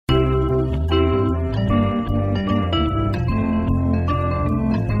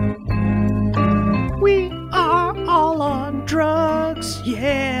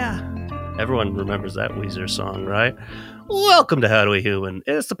Everyone remembers that Weezer song, right? Welcome to How Do We Human.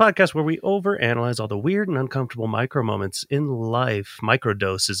 It's the podcast where we overanalyze all the weird and uncomfortable micro moments in life,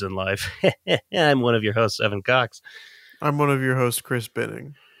 microdoses in life. I'm one of your hosts, Evan Cox. I'm one of your hosts, Chris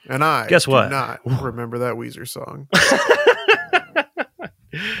Binning. And I Guess what? do not remember that Weezer song.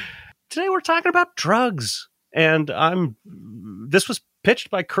 Today we're talking about drugs. And this was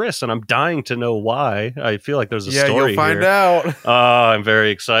pitched by Chris, and I'm dying to know why. I feel like there's a story you'll find here. out. Oh, I'm very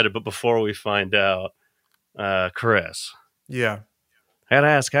excited. But before we find out, Chris. Yeah. I gotta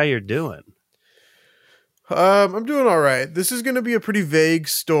ask how you're doing. I'm doing all right. This is going to be a pretty vague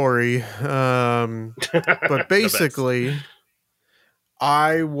story. But basically,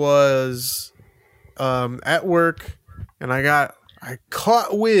 I was at work, and I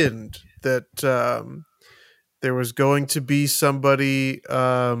caught wind that there was going to be somebody,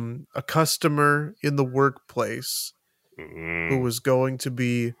 a customer in the workplace who was going to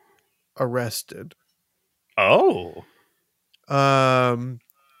be arrested. Oh. And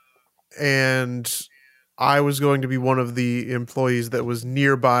I was going to be one of the employees that was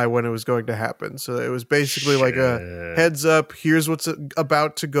nearby when it was going to happen. So it was basically like a heads up. Here's what's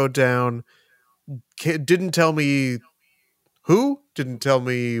about to go down. Didn't tell me who, didn't tell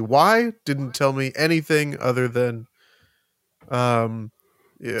me why, didn't tell me anything other than,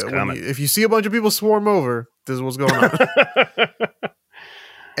 if you see a bunch of people swarm over, this is what's going on.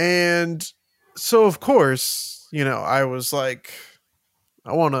 And so, of course, I was like,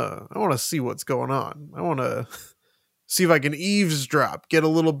 I want to see what's going on. I want to see if I can eavesdrop, get a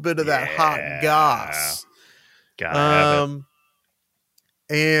little bit of that hot goss. Gotta have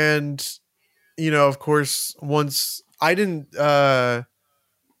it. And, of course, once I didn't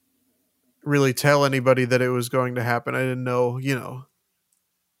really tell anybody that it was going to happen. I didn't know,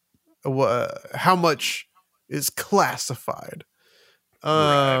 how much is classified.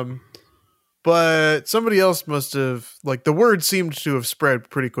 Right. But somebody else must have, the word seemed to have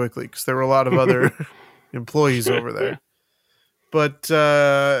spread pretty quickly because there were a lot of other employees over there. But,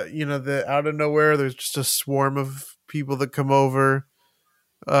 out of nowhere, there's just a swarm of people that come over.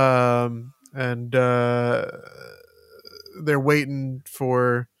 And they're waiting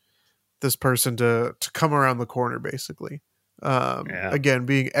for this person to come around the corner, basically. Again,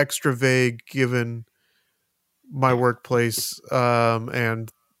 being extra vague given my workplace and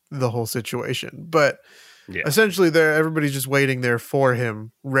the whole situation. But essentially, everybody's just waiting there for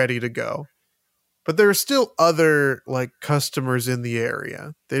him, ready to go. But there are still other customers in the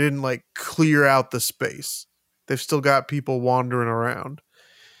area. They didn't clear out the space. They've still got people wandering around.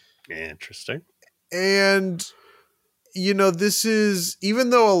 Interesting. And this is, even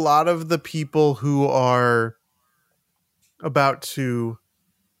though a lot of the people who are about to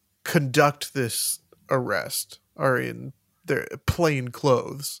conduct this arrest are in their plain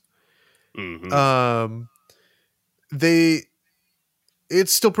clothes. Mm-hmm.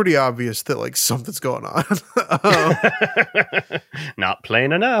 It's still pretty obvious that something's going on. Not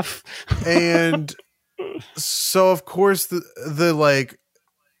plain enough. And so of course the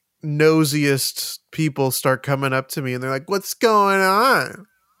nosiest people start coming up to me and they're like, "What's going on?"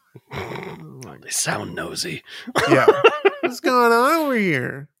 They sound nosy. Yeah. What's going on over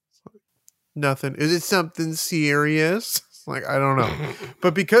here? Nothing. Is it something serious? I don't know.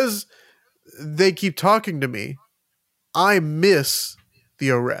 But because they keep talking to me, I miss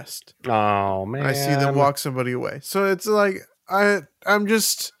the arrest. Oh, man. I see them walk somebody away. So it's I'm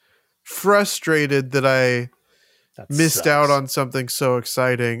just frustrated that I missed out on something so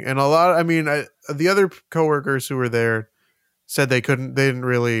exciting. And the other coworkers who were there said they didn't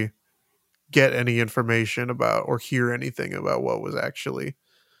really get any information about or hear anything about what was actually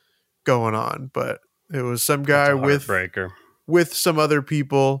going on. But it was some guy with some other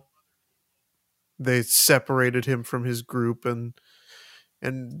people. They separated him from his group and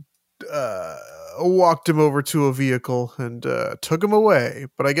walked him over to a vehicle and took him away.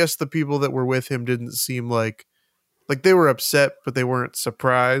 But I guess the people that were with him didn't seem like they were upset, but they weren't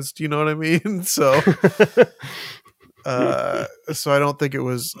surprised. You know what I mean? So, so I don't think it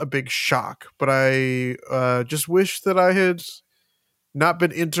was a big shock, but I just wish that I had not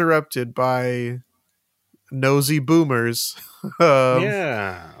been interrupted by nosy boomers.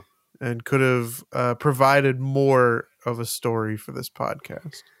 And could have provided more of a story for this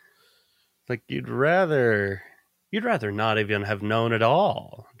podcast. You'd rather not even have known at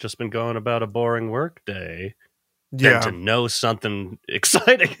all. Just been going about a boring work day. Than to know something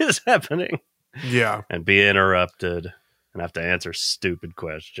exciting is happening. Yeah. And be interrupted and have to answer stupid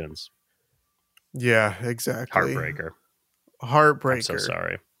questions. Yeah, exactly. Heartbreaker. I'm so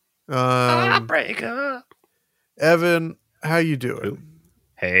sorry. Heartbreaker. Evan, how you doing?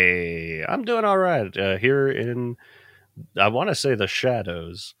 Hey, I'm doing all right here in, I want to say the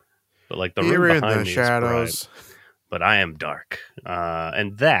shadows, but like the room Here in behind the me is bright, shadows. but I am dark.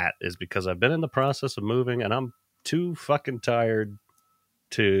 And that is because I've been in the process of moving and I'm too fucking tired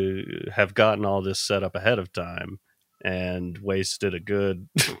to have gotten all this set up ahead of time and wasted a good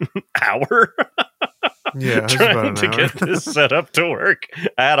hour Yeah, it's about trying an to hour. get this set up to work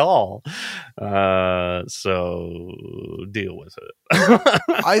at all. So deal with it.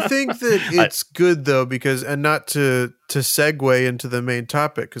 I think that I, it's good though, because and not to segue into the main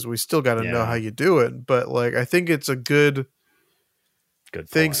topic, because we still got to know how yeah, you do it. But like, I think it's a good good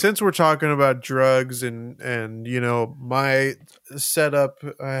thing, point. since we're talking about drugs, and my setup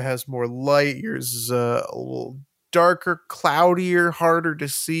has more light. Yours is a little darker, cloudier, harder to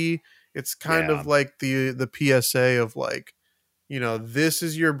see. It's kind Yeah. of like the PSA of like, this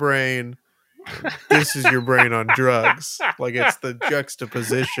is your brain and this is your brain on drugs. Like, it's the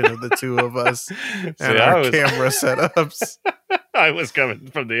juxtaposition of the two of us See, and our camera setups. I was coming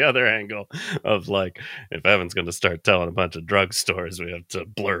from the other angle of like, if Evan's going to start telling a bunch of drug stories, we have to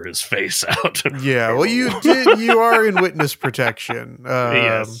blur his face out. Yeah, well, you are in witness protection.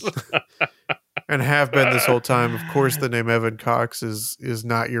 Yes. And have been this whole time. Of course, the name Evan Cox is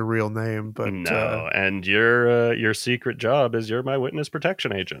not your real name, but No, and your secret job is you're my witness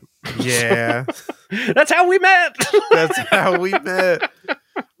protection agent. yeah, That's how we met. that's how we met.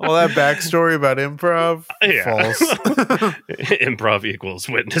 All that backstory about improv, Yeah. false. Improv equals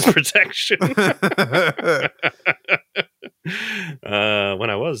witness protection. When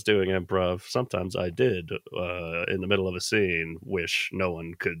I was doing improv, sometimes I did, in the middle of a scene, wish no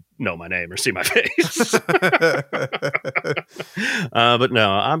one could know my name or see my face. But no,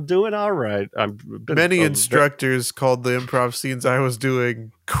 I'm doing all right. Many instructors called the improv scenes I was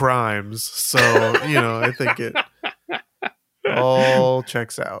doing crimes, so I think it all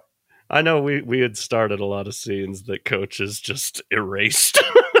checks out. I know we had started a lot of scenes that coaches just erased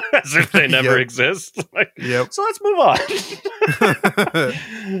as if they never Yep. exist. Like, Yep. So let's move on.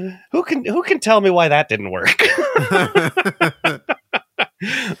 Who can tell me why that didn't work?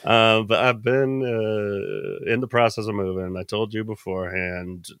 But I've been in the process of moving. I told you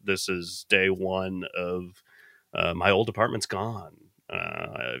beforehand, this is day one of my old apartment's gone.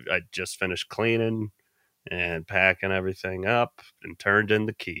 I just finished cleaning and packing everything up and turned in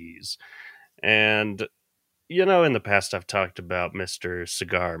the keys. And, in the past, I've talked about Mr.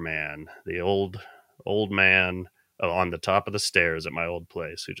 Cigar Man, the old man on the top of the stairs at my old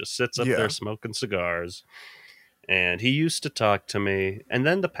place who just sits up Yeah. there smoking cigars. And he used to talk to me. And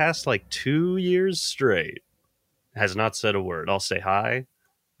then the past 2 years straight has not said a word. I'll say hi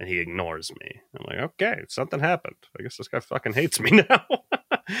and he ignores me. I'm like, okay, something happened. I guess this guy fucking hates me now.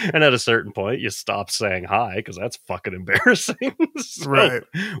 And at a certain point, you stop saying hi because that's fucking embarrassing. So Right.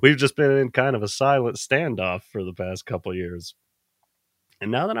 we've just been in kind of a silent standoff for the past couple years.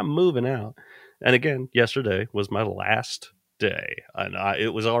 And now that I'm moving out, and again, yesterday was my last day, and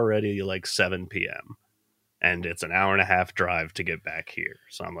it was already 7 p.m. and it's an hour and a half drive to get back here.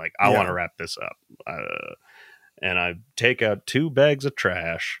 So I'm like, I want to wrap this up. And I take out 2 bags of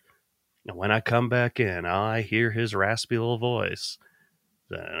trash. And when I come back in, I hear his raspy little voice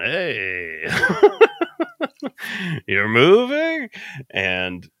saying, hey, you're moving?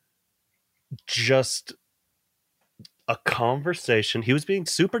 And just a conversation. He was being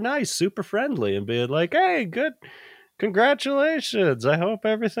super nice, super friendly, and being like, hey, good. Congratulations. I hope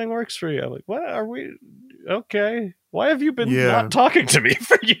everything works for you. I'm like, what are we? Okay. Why have you been not talking to me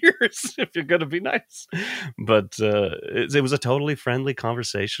for years if you're going to be nice? But it was a totally friendly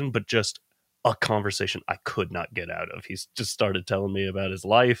conversation, but just a conversation I could not get out of. He's just started telling me about his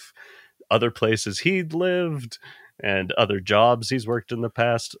life, other places he'd lived, and other jobs he's worked in the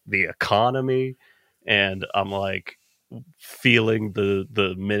past, the economy. And I'm like feeling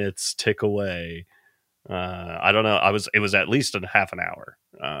the minutes tick away. I don't know. It was at least a half an hour,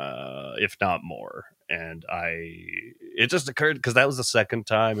 if not more. And it just occurred because that was the second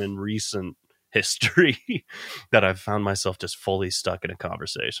time in recent history that I've found myself just fully stuck in a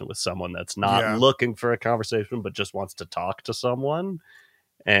conversation with someone that's not looking for a conversation, but just wants to talk to someone.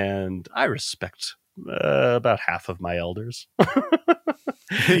 And I respect about half of my elders.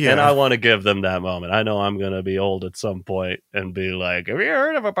 And I want to give them that moment. I know I'm going to be old at some point and be like, have you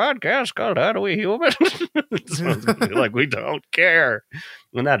heard of a podcast called How Do We Human? Someone's going to be like, we don't care.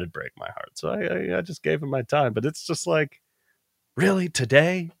 And that'd break my heart. So I just gave him my time. But it's just like, really,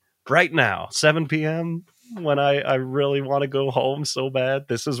 today, right now, 7 p.m., when I really want to go home so bad,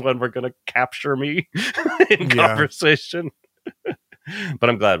 this is when we're going to capture me in conversation. But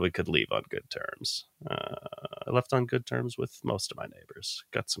I'm glad we could leave on good terms. I left on good terms with most of my neighbors.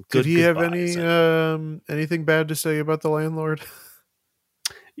 Got some good. Did he have goodbyes anything bad to say about the landlord?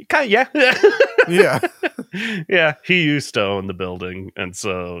 Yeah. Yeah. Yeah, he used to own the building, and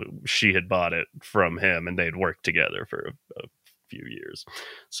so she had bought it from him, and they'd worked together for a few years.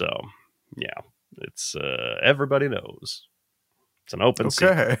 So, yeah, it's everybody knows. It's an open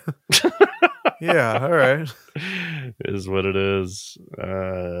secret. Yeah, all right. Is what it is.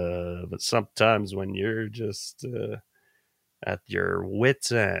 But sometimes when you're just at your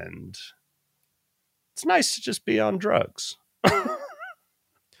wit's end, it's nice to just be on drugs.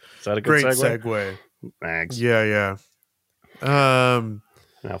 Is that a good Great segue? Thanks. Yeah. Now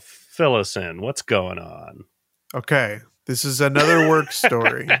fill us in. What's going on? Okay, this is another work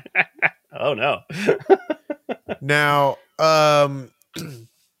story. Oh no. Now,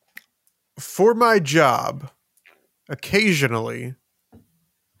 for my job, occasionally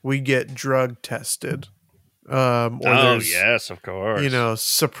we get drug tested. Yes, of course.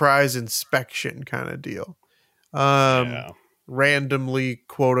 Surprise inspection kind of deal. Randomly,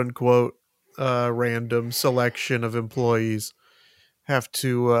 quote unquote, random selection of employees have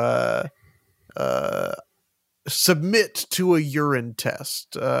to submit to a urine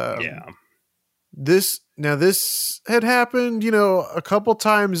test. This had happened, a couple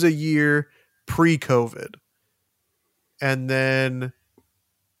times a year pre-COVID. And then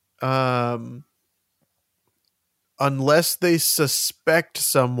unless they suspect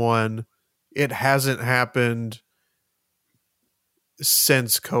someone, it hasn't happened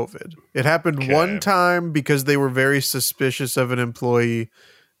since COVID. It happened one time because they were very suspicious of an employee.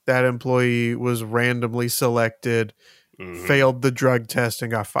 That employee was randomly selected, failed the drug test, and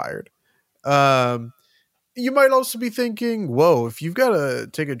got fired. You might also be thinking, whoa, if you've got to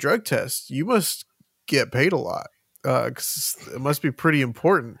take a drug test, you must get paid a lot. 'Cause it must be pretty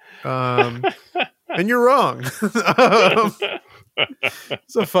important. And you're wrong.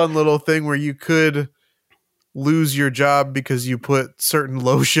 It's a fun little thing where you could lose your job because you put certain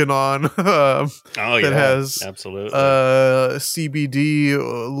lotion on that has absolutely CBD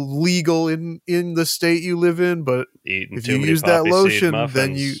legal in the state you live in, but if you use that lotion,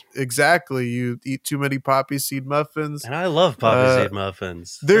 then you eat too many poppy seed muffins. And I love poppy seed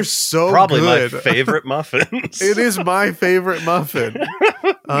muffins. They're so probably good. My favorite muffins. It is my favorite muffin. Hear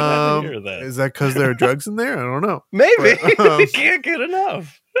that. Is that because there are drugs in there? I don't know. Maybe. You can't get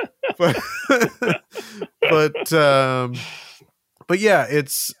enough. but yeah,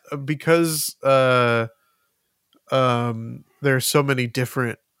 it's because there's so many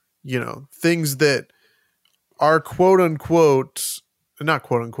different things that are quote unquote, not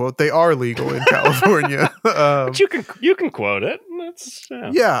quote unquote, they are legal in California. But you can quote it. That's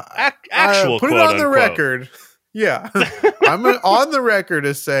actual put quote, it on the unquote. record. Yeah, I'm on the record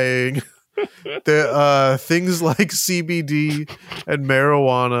as saying that things like CBD and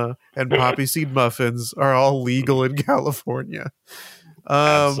marijuana and poppy seed muffins are all legal in California.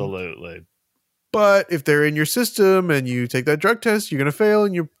 Absolutely. But if they're in your system and you take that drug test, you're going to fail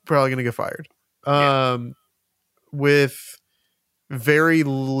and you're probably going to get fired. With very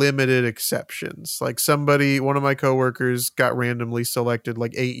limited exceptions. Like one of my coworkers got randomly selected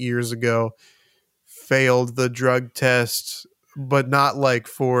like 8 years ago, failed the drug test, but not like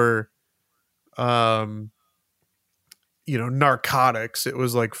for narcotics. It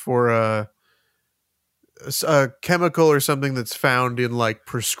was like for a chemical or something that's found in like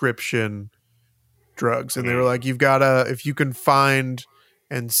prescription drugs. And they were like, if you can find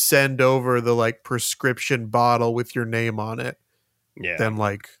and send over the like prescription bottle with your name on it, then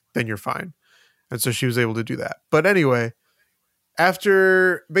you're fine. And so she was able to do that. But anyway,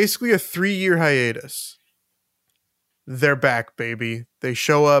 after basically a 3-year hiatus, they're back, baby. They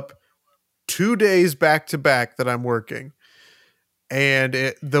show up 2 days back to back that I'm working.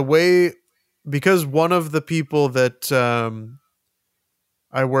 And because one of the people that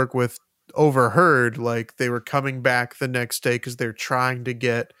I work with overheard, like they were coming back the next day because they're trying to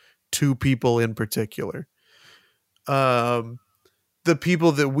get 2 people in particular. The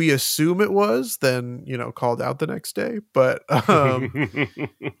people that we assume it was then, called out the next day. But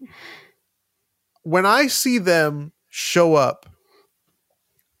when I see them show up,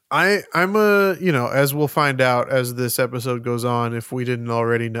 I'm as we'll find out as this episode goes on, if we didn't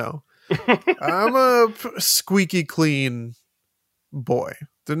already know, I'm a squeaky clean boy.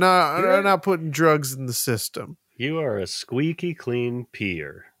 They're not putting drugs in the system. You are a squeaky clean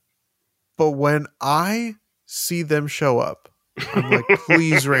peer. But when I see them show up, I'm like,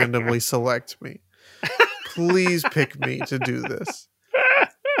 please randomly select me. Please pick me to do this.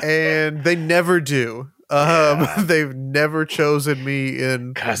 And they never do. They've never chosen me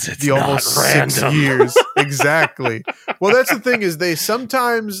in the almost 6 years. Exactly. Well, that's the thing is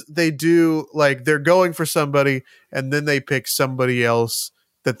sometimes they do like they're going for somebody and then they pick somebody else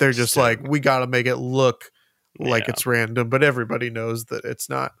that they're just like, we got to make it look like it's random, but everybody knows that it's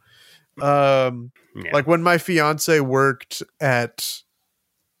not. Like when my fiance worked at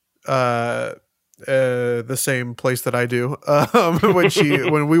the same place that I do,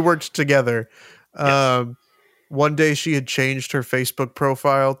 when we worked together, one day she had changed her Facebook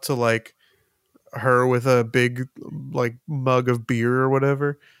profile to like her with a big like mug of beer or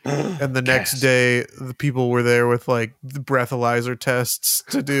whatever. And the next day the people were there with like the breathalyzer tests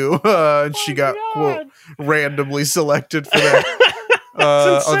to do. And she got quote randomly selected for that.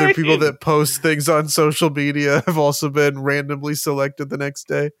 Other people that post things on social media have also been randomly selected the next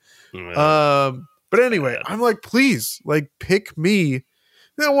day. But anyway, I'm like, please, like, pick me.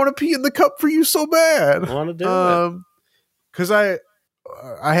 I want to pee in the cup for you so bad. I want to do it because I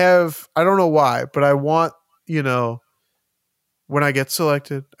don't know why, but I want, when I get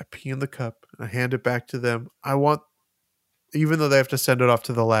selected, I pee in the cup and I hand it back to them. I want, even though they have to send it off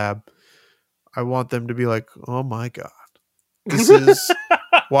to the lab, I want them to be like, oh my God, this is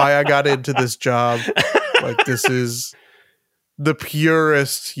why I got into this job. Like, this is the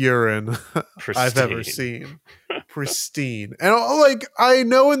purest urine I've ever seen. Pristine. And like, I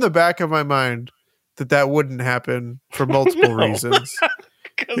know in the back of my mind that wouldn't happen for multiple reasons.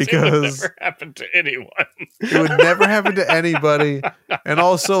 Because it would never happen to anyone. It would never happen to anybody. And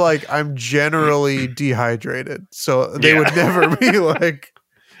also, like, I'm generally dehydrated. So they would never be like,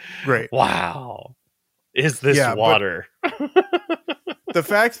 great. Wow. Is this water? The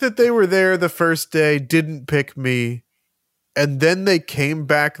fact that they were there the first day, didn't pick me, and then they came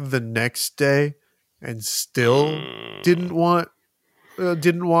back the next day and still didn't want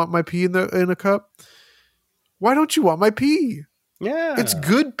my pee in a cup. Why don't you want my pee? Yeah, it's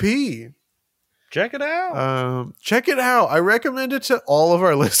good pee. Check it out. Check it out. I recommend it to all of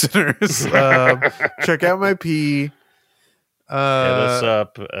our listeners. Check out my pee. Hit us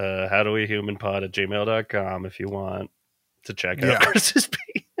up. howdowehumanpod@gmail.com if you want to check out Chris's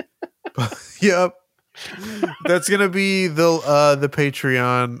pee. Yep. That's gonna be the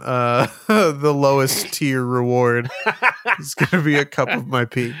Patreon, the lowest tier reward. It's gonna be a cup of my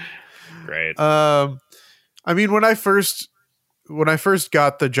pee. Great. I mean, when I first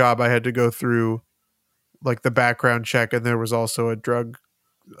got the job, I had to go through like the background check, and there was also a drug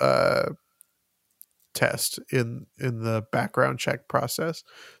test in the background check process.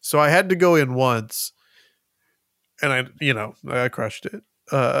 So I had to go in once, and I crushed it.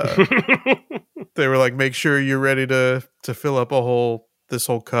 They were like, make sure you're ready to fill up this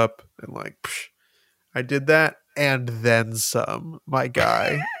whole cup, and like, I did that and then some, my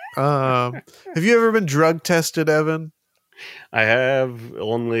guy. Have you ever been drug tested, Evan? I have,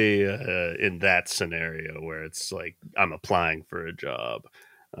 only in that scenario where it's like I'm applying for a job.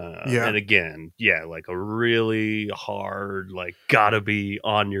 And again, like a really hard, like, gotta be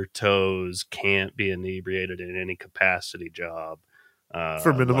on your toes, can't be inebriated in any capacity job.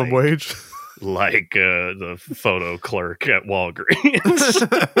 For minimum wage? Like the photo clerk at Walgreens.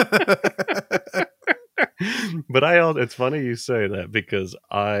 But it's funny you say that, because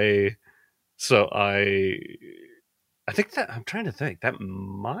I think that, I'm trying to think, that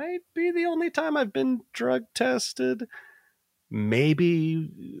might be the only time I've been drug tested. Maybe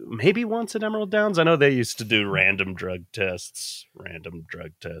once at Emerald Downs. I know they used to do random drug tests.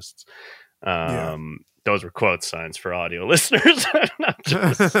 Those were quote signs for audio listeners. I'm not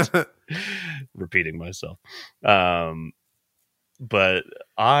just repeating myself. But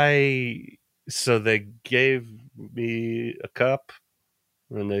so they gave me a cup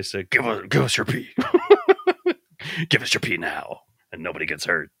and they said, give us your pee. Give us your pee now, and nobody gets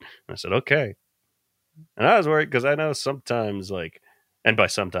hurt. And I said, okay. And I was worried because I know sometimes, like, and by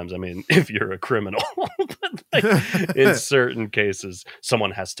sometimes I mean if you're a criminal, but like, in certain cases,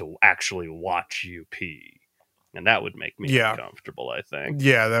 someone has to actually watch you pee, and that would make me uncomfortable. I think.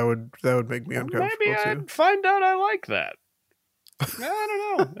 Yeah, that would make me uncomfortable. Maybe I'd find out I like that. I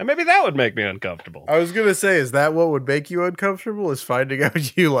don't know. And maybe that would make me uncomfortable. I was gonna say, is that what would make you uncomfortable? Is finding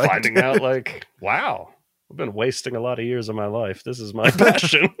out you like finding out like, wow, I've been wasting a lot of years of my life. This is my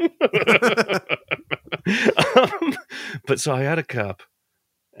passion. But so I had a cup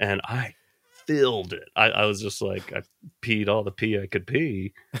and I filled it. I was just like, I peed all the pee I could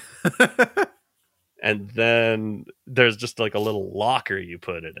pee. And then there's just like a little locker you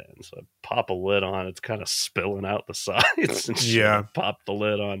put it in. So I pop a lid on. It's kind of spilling out the sides. And pop the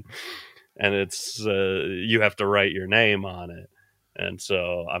lid on. And it's you have to write your name on it. And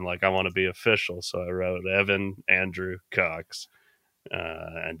so I'm like, I want to be official. So I wrote Evan Andrew Cox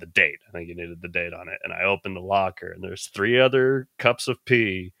and the date. I think you needed the date on it. And I opened the locker, and there's 3 other cups of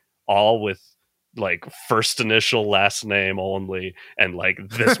pee, all with like first initial, last name only, and like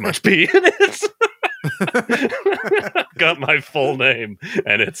this much pee in it. Got my full name,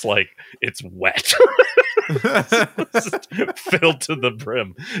 and it's like it's wet. It's filled to the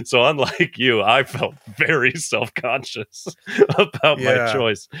brim. So unlike you, I felt very self-conscious about my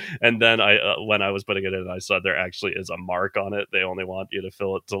choice. And then when I was putting it in, I saw there actually is a mark on it. They only want you to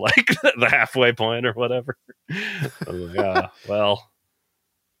fill it to like the halfway point or whatever. I was like, well,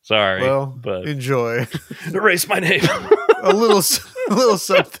 sorry, but enjoy. Erase my name. a little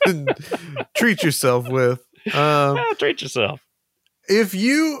something. Treat yourself with. Treat yourself. If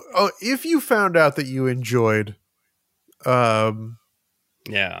you found out that you enjoyed,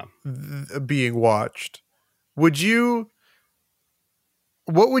 being watched,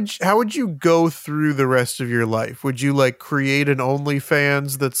 how would you go through the rest of your life? Would you like create an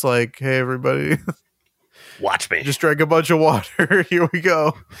OnlyFans that's like, hey everybody, watch me, just drank a bunch of water, here we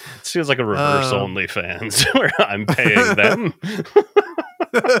go? It feels like a reverse OnlyFans where I'm paying them.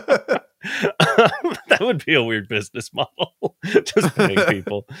 That would be a weird business model. Just paying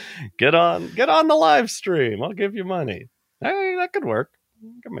people, get on the live stream, I'll give you money. Hey, that could work.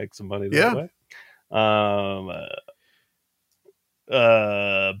 You can make some money that way.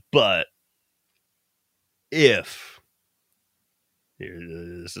 But if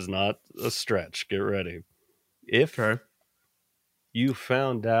this is not a stretch, get ready. If you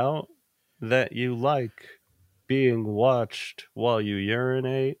found out that you like being watched while you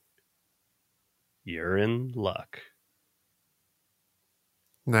urinate, you're in luck.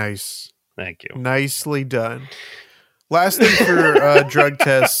 Nice. Thank you. Nicely done. Last thing for drug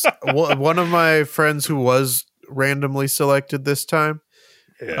tests. One of my friends who was randomly selected this time,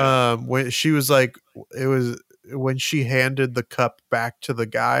 when she was like, it was when she handed the cup back to the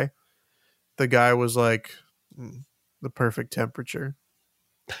guy was like, the perfect temperature.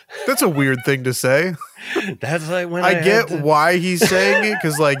 That's a weird thing to say. That's like when I get why he's saying it,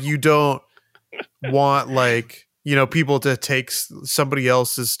 because like you don't want like, you know, people to take somebody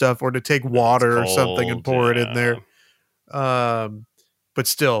else's stuff or to take water or something and pour it in there. But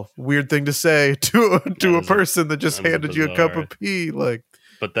still, weird thing to say to a person that just handed you a cup of pee. Like,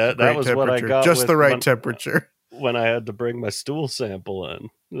 but that was what I got, just the right temperature. When I had to bring my stool sample in,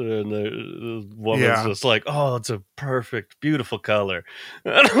 and the woman's just like, "Oh, it's a perfect, beautiful color."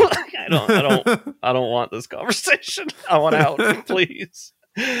 I don't want this conversation. I want out, please.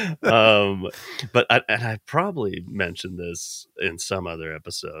 But I probably mentioned this in some other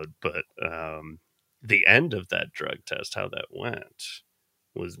episode, but the end of that drug test, how that went,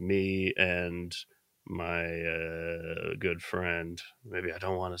 was me and my good friend. Maybe I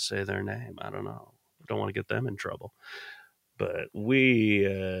don't want to say their name. I don't know. I don't want to get them in trouble. But we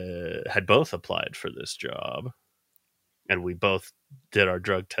had both applied for this job, and we both did our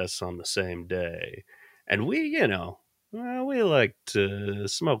drug tests on the same day. And we, you know, we like to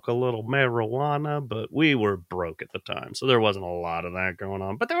smoke a little marijuana, but we were broke at the time. So there wasn't a lot of that going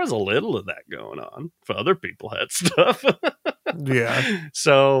on, but there was a little of that going on if other people had stuff. Yeah.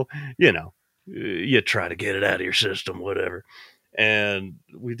 So, you know, you try to get it out of your system, whatever. And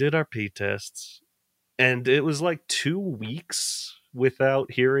we did our pee tests, and it was like 2 weeks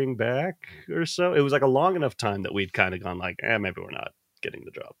without hearing back or so. It was like a long enough time that we'd kind of gone like, maybe we're not getting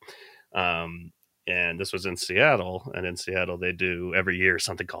the job. And this was in Seattle, and in Seattle they do every year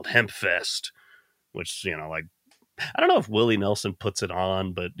something called Hemp Fest, which, you know, like, I don't know if Willie Nelson puts it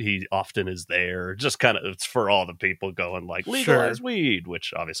on, but he often is there. Just kind of, it's for all the people going like, legalize weed,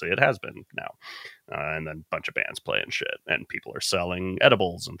 which obviously it has been now. And then a bunch of bands playing shit, and people are selling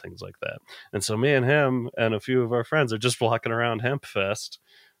edibles and things like that. And so me and him and a few of our friends are just walking around Hemp Fest,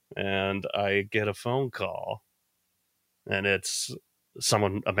 and I get a phone call, and it's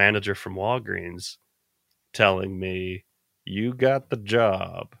a manager from Walgreens, telling me, you got the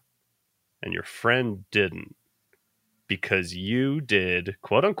job and your friend didn't, because you did,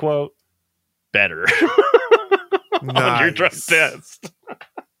 quote unquote, better on your drug test.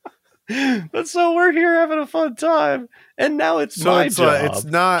 But so we're here having a fun time, and now it's my job. It's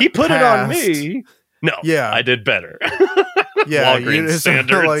not. He put it on me. No, I did better. Yeah, Walgreens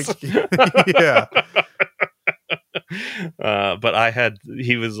standards. But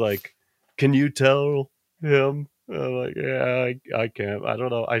he was like, can you tell him? I'm like, yeah, I can't. I don't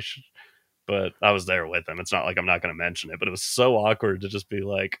know. I should. But I was there with him. It's not like I'm not going to mention it, but it was so awkward to just be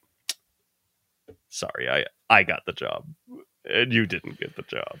like, sorry, I got the job and you didn't get the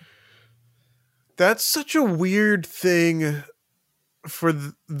job. That's such a weird thing for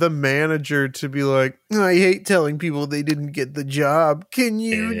the manager to be like, I hate telling people they didn't get the job. Can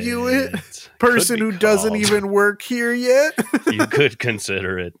you do it? Person who doesn't even work here yet. You could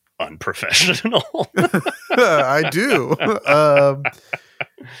consider it unprofessional. I do.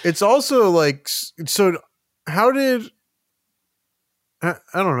 It's also like, so how did, I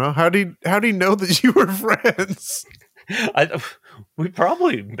don't know, how do you know that you were friends? We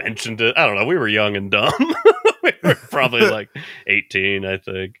probably mentioned it. I don't know. We were young and dumb. We were probably like 18, I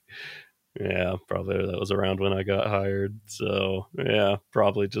think. Yeah, probably that was around when I got hired. So, yeah,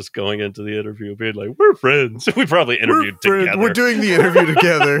 probably just going into the interview being like, we're friends. We probably interviewed together. We're doing the interview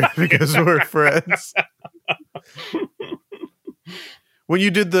together because we're friends. When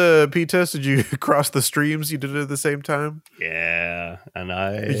you did the P-test, did you cross the streams? You did it at the same time? Yeah,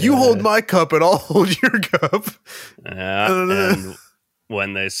 and you hold my cup and I'll hold your cup. Yeah, and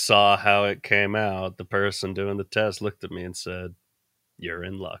when they saw how it came out, the person doing the test looked at me and said, "You're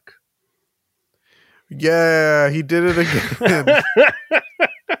in luck." Yeah, he did it again.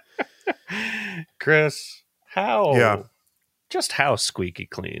 Chris, how squeaky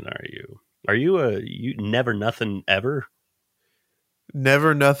clean are you? Are you never nothing ever?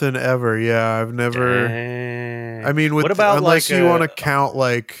 Never nothing ever. Yeah, I've never. Dang. I mean, what about unless you want to count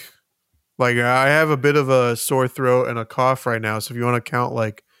like I have a bit of a sore throat and a cough right now. So if you want to count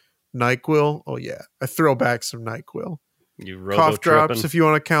like Nyquil, oh yeah, I throw back some Nyquil. You cough drops, if you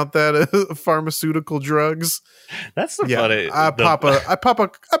want to count that as pharmaceutical drugs. That's the funny. I pop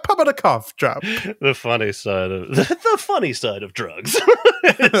out a cough drop. The funny side of the funny side of drugs.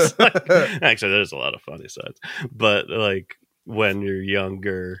 Actually, there's a lot of funny sides, but like when you're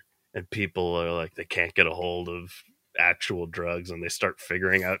younger and people are like they can't get a hold of actual drugs and they start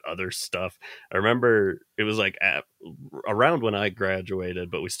figuring out other stuff. I remember it was like around when I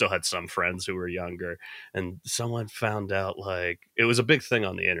graduated, but we still had some friends who were younger, and someone found out like it was a big thing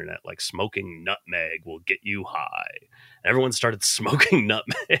on the internet, like smoking nutmeg will get you high. Everyone started smoking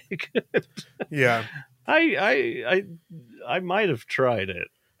nutmeg. Yeah. I might have tried it.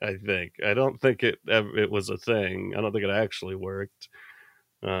 I think I don't think it was a thing. I don't think it actually worked.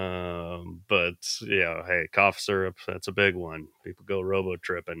 But yeah, hey, cough syrup, that's a big one. People go robo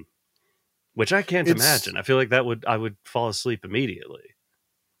tripping, which I can't imagine. I feel like I would fall asleep immediately.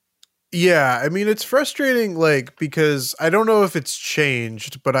 Yeah, I mean, it's frustrating, like, because I don't know if it's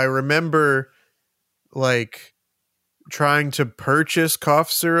changed, but I remember like trying to purchase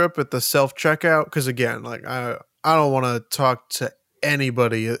cough syrup at the self-checkout, because again, like I don't want to talk to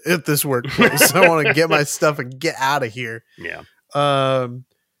anybody at this workplace. I want to get my stuff and get out of here. Yeah.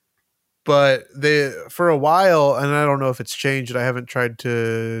 But for a while, and I don't know if it's changed, I haven't tried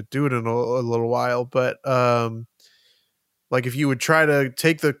to do it in a little while, but like if you would try to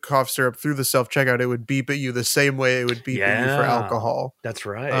take the cough syrup through the self-checkout, it would beep at you the same way it would beep at you for alcohol. That's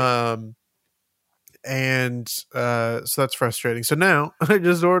right. And so that's frustrating. So now I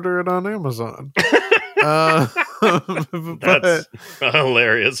just order it on Amazon. That's a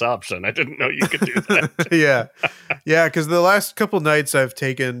hilarious option. I didn't know you could do that. yeah, because the last couple nights I've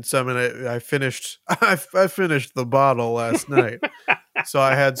taken some, and I finished the bottle last night. So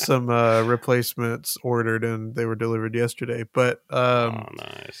I had some replacements ordered and they were delivered yesterday. But oh,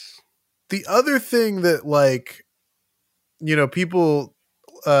 nice. The other thing that, like, you know, people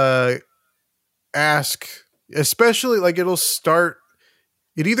ask, especially like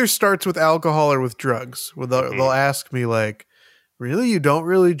it either starts with alcohol or with drugs. They'll ask me like, "Really, you don't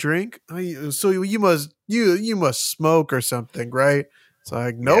really drink? So you must smoke or something, right?" It's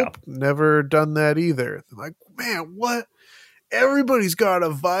like, nope, never done that either. They're like, "Man, what? Everybody's got a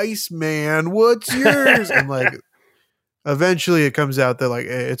vice, man. What's yours?" And like, eventually it comes out that like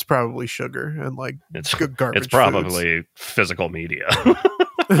it's probably sugar and like it's garbage. It's probably physical media.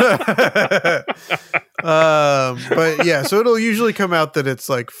 But yeah, so it'll usually come out that it's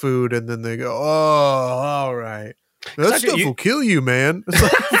like food, and then they go, "Oh, all right, that stuff will kill you, man." It's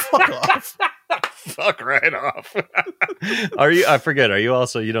like, fuck off. Fuck right off. I forget, are you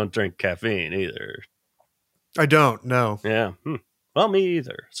also, you don't drink caffeine either? I don't, no. Yeah. Well, me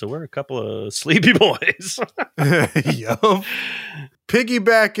either. So we're a couple of sleepy boys. Yup.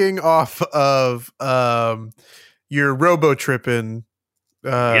 Piggybacking off of your robo tripping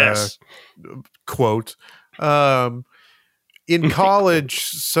quote. In college,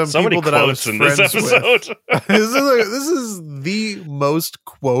 so people that I was friends with. This is the most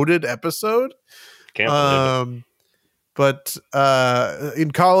quoted episode. Can't believe it. But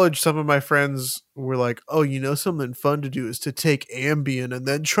in college, some of my friends were like, "Oh, you know, something fun to do is to take Ambien and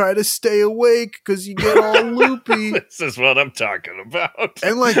then try to stay awake because you get all loopy." This is what I'm talking about.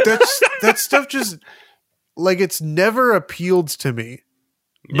 And like that stuff just it's never appealed to me.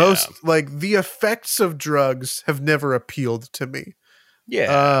 Most like the effects of drugs have never appealed to me.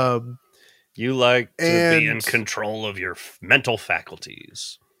 Yeah. You like to be in control of your mental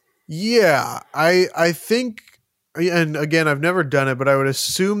faculties. Yeah, I think, and again, I've never done it, but I would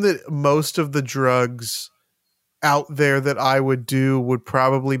assume that most of the drugs out there that I would do would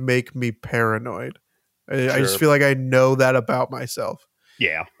probably make me paranoid. I just feel like I know that about myself.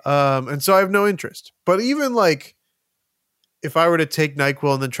 Yeah. And so I have no interest. But even like, if I were to take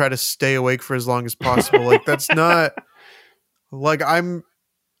NyQuil and then try to stay awake for as long as possible, like that's not like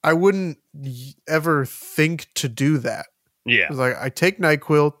I wouldn't ever think to do that. Yeah. It's like I take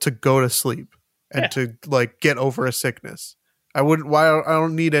NyQuil to go to sleep and to like get over a sickness. I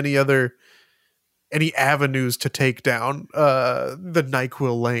don't need any avenues to take down the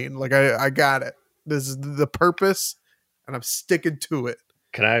NyQuil lane. Like I got it. This is the purpose and I'm sticking to it.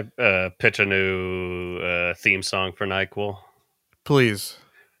 Can I pitch a new theme song for NyQuil? Please.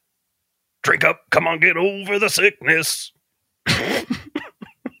 Drink up, come on, get over the sickness.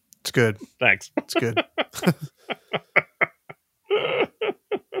 It's good. Thanks. It's good.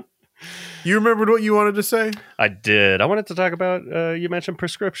 You remembered what you wanted to say? I did. I wanted to talk about, you mentioned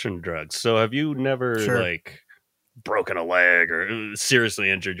prescription drugs. So have you never like broken a leg or seriously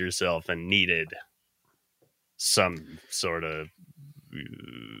injured yourself and needed some sort of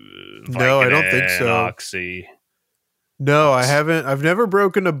no, I don't think so. Oxy? No, I haven't. I've never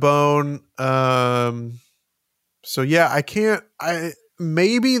broken a bone. So yeah, I can't.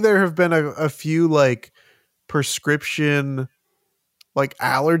 Maybe there have been a few like prescription like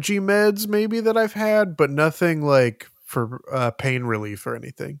allergy meds maybe that I've had, but nothing like for pain relief or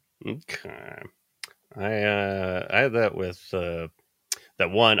anything. Okay. I had that with that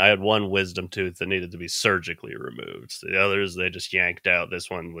one. I had one wisdom tooth that needed to be surgically removed. The others, they just yanked out. This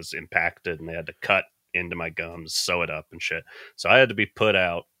one was impacted and they had to cut into my gums, sew it up and shit. So I had to be put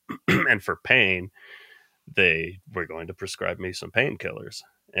out. And for pain, they were going to prescribe me some painkillers.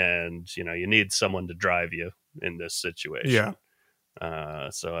 And, you know, you need someone to drive you in this situation. Yeah.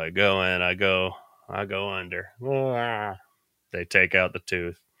 So I go in, I go under. They take out the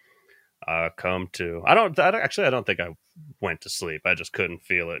tooth. I come to. I don't think I went to sleep. I just couldn't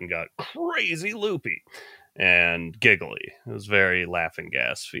feel it and got crazy loopy and giggly. It was very laughing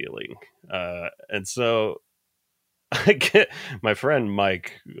gas feeling. And so I get my friend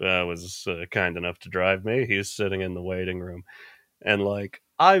Mike was kind enough to drive me. He's sitting in the waiting room, and like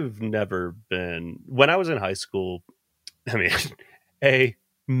I've never been when I was in high school. I mean,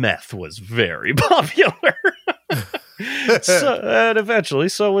 meth was very popular. And eventually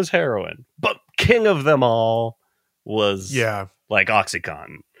so was heroin. But king of them all was like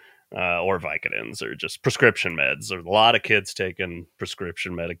Oxycontin or Vicodins or just prescription meds. There's a lot of kids taking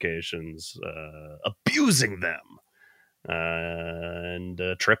prescription medications, abusing them, and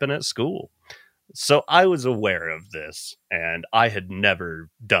tripping at school. So I was aware of this, and I had never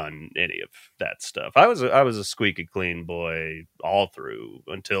done any of that stuff. I was a squeaky clean boy all through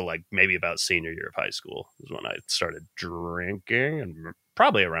until like maybe about senior year of high school was when I started drinking, and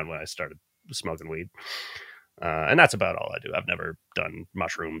probably around when I started smoking weed. And that's about all I do. I've never done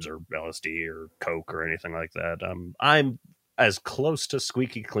mushrooms or LSD or coke or anything like that. I'm as close to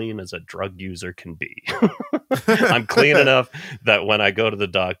squeaky clean as a drug user can be. I'm clean enough that when I go to the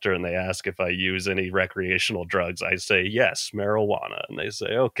doctor and they ask if I use any recreational drugs, I say, yes, marijuana. And they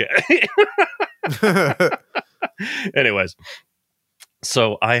say, okay. Anyways,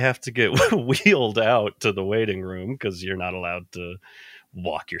 so I have to get wheeled out to the waiting room because you're not allowed to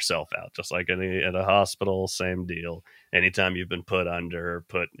walk yourself out, just like at a hospital, same deal. Anytime you've been put under or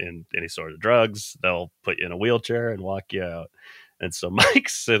put in any sort of drugs, they'll put you in a wheelchair and walk you out. And so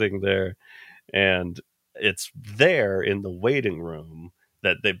Mike's sitting there, and it's there in the waiting room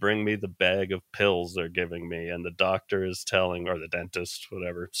that they bring me the bag of pills they're giving me, and the doctor is telling, or the dentist,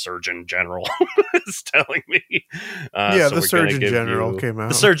 whatever, surgeon general is telling me. The surgeon general came out.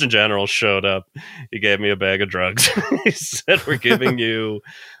 The surgeon general showed up. He gave me a bag of drugs. He said, we're giving you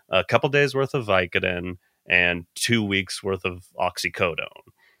a couple days worth of Vicodin and 2 weeks worth of oxycodone.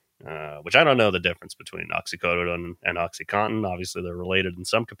 Which I don't know the difference between oxycodone and OxyContin. Obviously, they're related in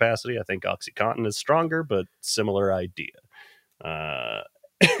some capacity. I think OxyContin is stronger, but similar idea.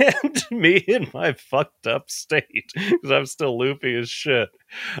 And me in my fucked up state, because I'm still loopy as shit,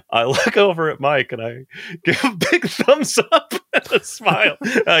 I look over at Mike and I give a big thumbs up and a smile.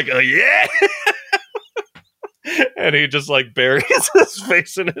 I go, yeah! And he just like buries his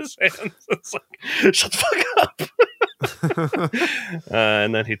face in his hands. It's like, shut the fuck up.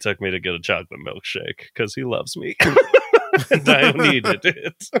 And then he took me to get a chocolate milkshake because he loves me. And I needed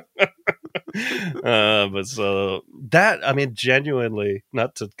it. But so that, I mean, genuinely,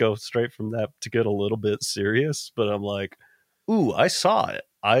 not to go straight from that to get a little bit serious, but I'm like, ooh, I saw it.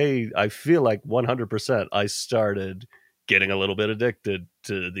 I feel like 100% I started getting a little bit addicted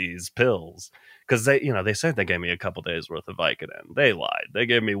to these pills. Because they said they gave me a couple days worth of Vicodin. They lied. They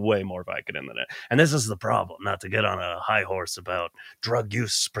gave me way more Vicodin than it. And this is the problem, not to get on a high horse about drug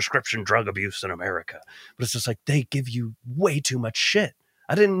use, prescription drug abuse in America. But it's just like, they give you way too much shit.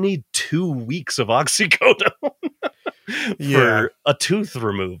 I didn't need 2 weeks of oxycodone for a tooth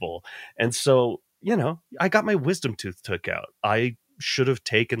removal. And so, I got my wisdom tooth took out. I should have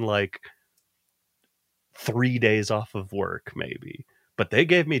taken like 3 days off of work, maybe. But they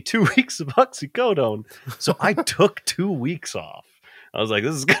gave me 2 weeks of oxycodone. So I took 2 weeks off. I was like,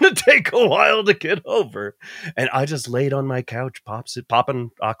 this is going to take a while to get over. And I just laid on my couch,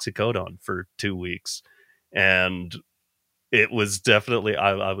 popping oxycodone for 2 weeks. And it was definitely,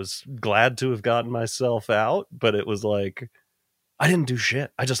 I was glad to have gotten myself out, but it was like, I didn't do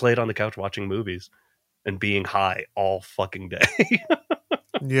shit. I just laid on the couch watching movies and being high all fucking day.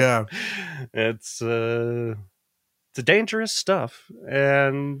 Yeah. It's a dangerous stuff.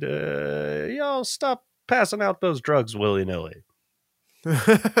 And, stop passing out those drugs willy-nilly. This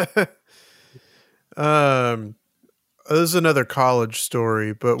is another college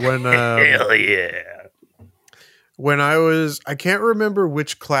story, but when Hell yeah. When I can't remember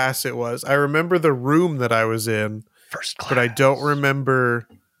which class it was. I remember the room that I was in, First class, but I don't remember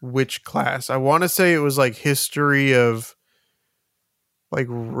which class. I want to say it was like history of like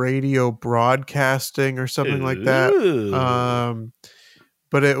radio broadcasting or something like that.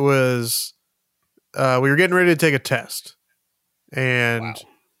 But it was we were getting ready to take a test, and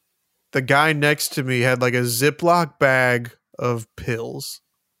the guy next to me had like a Ziploc bag of pills.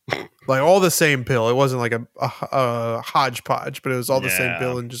 Like all the same pill. It wasn't like a hodgepodge, but it was all the same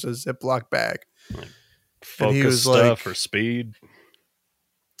pill in just a Ziploc bag. Like focus stuff for speed.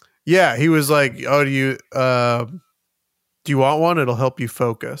 Yeah, he was like, "Oh, do you want one? It'll help you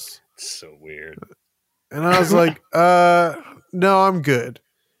focus." It's so weird. And I was like, no, I'm good."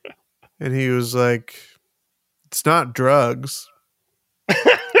 And he was like, "It's not drugs."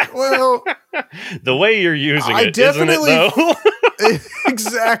 Well, the way you're using it, definitely, isn't it, though?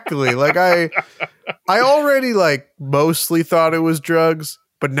 Exactly. Like I already like mostly thought it was drugs,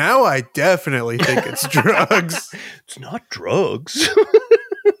 but now I definitely think it's drugs. It's not drugs.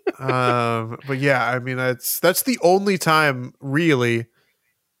 But yeah, I mean that's the only time really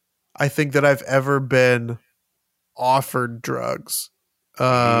I think that I've ever been offered drugs.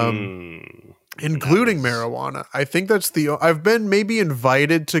 Including marijuana. I think that's I've been maybe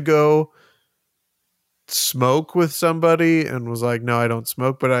invited to go smoke with somebody and was like, no, I don't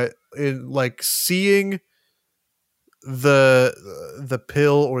smoke, but like seeing the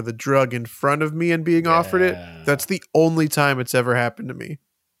pill or the drug in front of me and being offered it, that's the only time it's ever happened to me.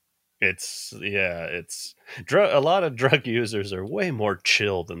 It's a lot of drug users are way more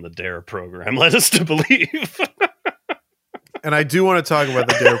chill than the D.A.R.E program led us to believe. And I do want to talk about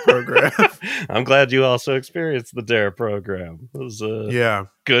the D.A.R.E program. I'm glad you also experienced the D.A.R.E program. It was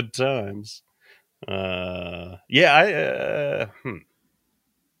good times. I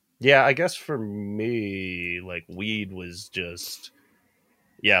guess for me, like weed was just,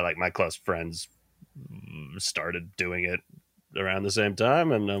 like my close friends started doing it around the same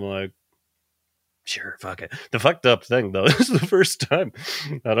time, and I'm like, sure, fuck it. The fucked up thing though is the first time,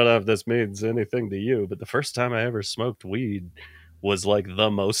 I don't know if this means anything to you, but the first time I ever smoked weed was like the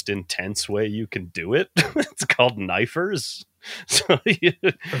most intense way you can do it. It's called knifers. So you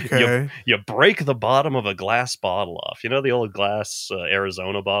break the bottom of a glass bottle off. You know the old glass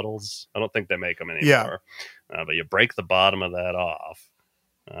Arizona bottles? I don't think they make them anymore. Yeah. But you break the bottom of that off.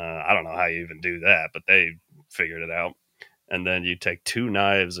 I don't know how you even do that, but they figured it out. And then you take 2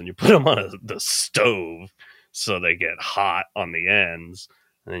 knives and you put them on the stove so they get hot on the ends.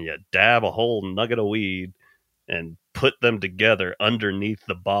 And then you dab a whole nugget of weed and put them together underneath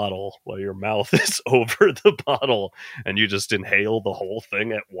the bottle while your mouth is over the bottle, and you just inhale the whole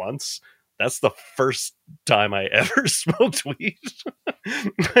thing at once. That's the first time I ever smoked weed.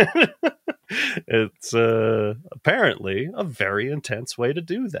 It's apparently a very intense way to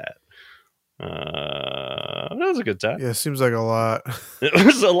do that. That was a good time. Yeah, seems like a lot. It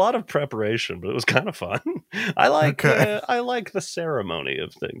was a lot of preparation, but it was kind of fun. I like the ceremony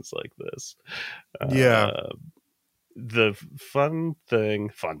of things like this. The funny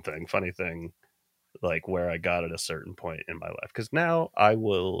thing, like where I got at a certain point in my life, because now I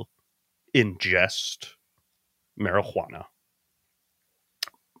will ingest marijuana,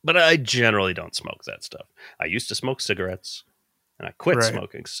 but I generally don't smoke that stuff. I used to smoke cigarettes. and I quit Right.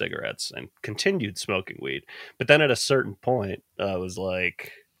 smoking cigarettes and continued smoking weed. But then at a certain point, I was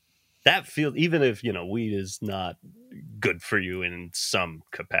like, that feels, even if, weed is not good for you in some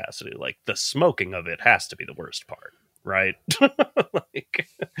capacity, like the smoking of it has to be the worst part, right? Like,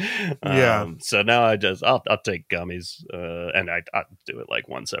 Yeah. so now I'll take gummies, and I do it like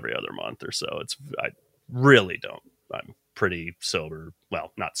once every other month or so. I really don't. I'm pretty sober.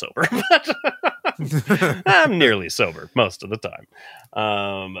 Well, not sober, but I'm nearly sober most of the time.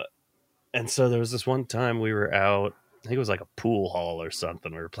 And so there was this one time we were out. I think it was like a pool hall or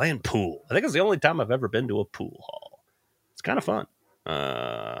something. We were playing pool. I think it was the only time I've ever been to a pool hall. It's kind of fun.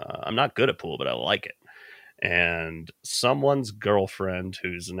 I'm not good at pool, but I like it. And someone's girlfriend,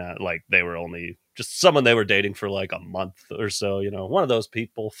 who's not like, they were only just someone they were dating for like a month or so, one of those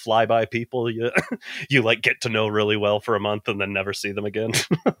people, flyby people, you like get to know really well for a month and then never see them again.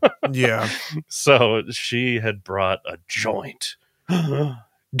 Yeah. So she had brought a joint.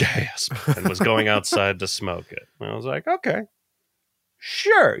 Gasp, and was going outside to smoke it. And I was like, okay,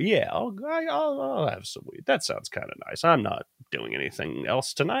 sure, yeah, I'll have some weed. That sounds kind of nice. I'm not doing anything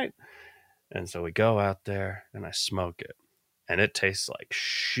else tonight. And so we go out there and I smoke it, and it tastes like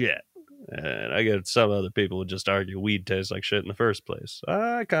shit. And I get some other people would just argue weed tastes like shit in the first place.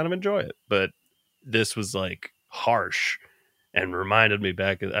 I kind of enjoy it, but this was like harsh and reminded me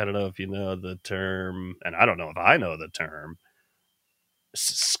back. I don't know if you know the term, and I don't know if I know the term,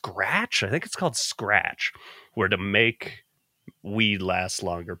 scratch. I think it's called scratch, where to make weed last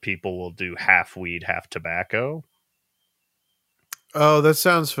longer, people will do half weed, half tobacco. Oh, that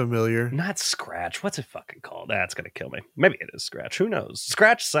sounds familiar. Not scratch. What's it fucking called? That's gonna kill me. Maybe it is scratch. Who knows?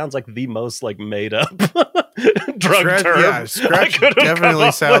 Scratch sounds like the most like made up drug term. Yeah, scratch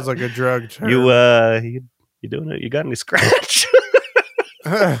definitely sounds like a drug term. You doing it? You got any scratch?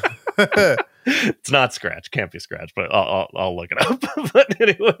 It's not scratch. Can't be scratch, but I'll look it up. But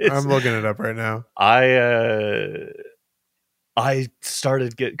anyways, I'm looking it up right now. I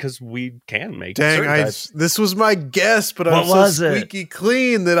started because we can make. Dang, this was my guess, but I was so squeaky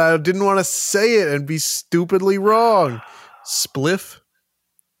clean that I didn't want to say it and be stupidly wrong. Spliff.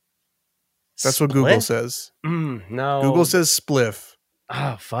 That's what Google says. No, Google says spliff.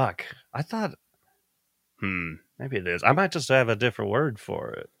 Oh fuck! I thought. Maybe it is. I might just have a different word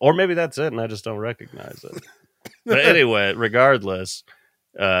for it, or maybe that's it, and I just don't recognize it. But anyway, regardless,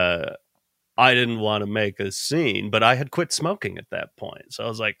 I didn't want to make a scene, but I had quit smoking at that point. So I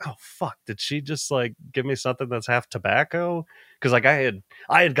was like, oh fuck, did she just like give me something that's half tobacco? Because like I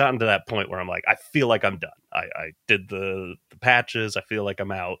had gotten to that point where I'm like, I feel like I'm done. I did the patches. I feel like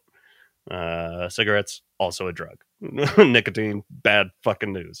I'm out. Cigarettes, also a drug. Nicotine, bad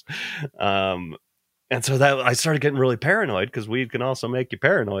fucking news. And so that I started getting really paranoid, because weed can also make you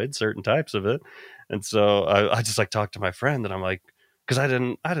paranoid, certain types of it. And so I just like talked to my friend, and I'm like, because I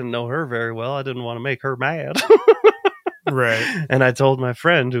didn't know her very well. I didn't want to make her mad. Right. And I told my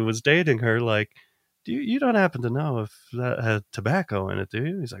friend who was dating her, like, you don't happen to know if that had tobacco in it, do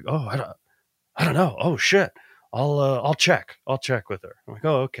you? He's like, oh, I don't know. Oh shit. I'll check. I'll check with her. I'm like,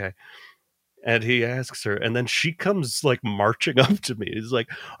 oh, okay. And he asks her, and then she comes like marching up to me. He's like,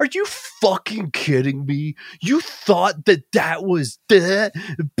 are you fucking kidding me? You thought that was that?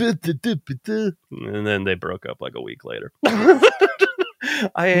 And then they broke up like a week later.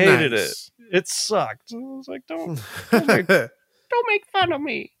 I hated it. It sucked. I was like, don't make fun of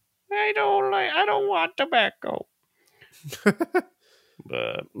me. I don't want tobacco.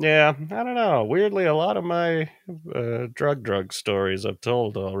 But yeah, I don't know. Weirdly, a lot of my drug stories I've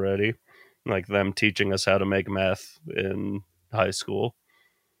told already. Like them teaching us how to make meth in high school.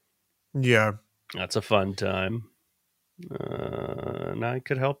 Yeah. That's a fun time. And I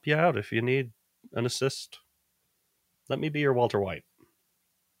could help you out if you need an assist. Let me be your Walter White.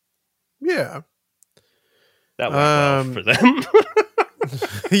 Yeah. That went well for them.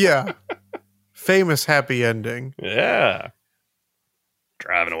 Yeah. Famous happy ending. Yeah.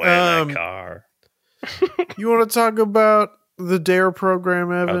 Driving away in that car. You want to talk about the D.A.R.E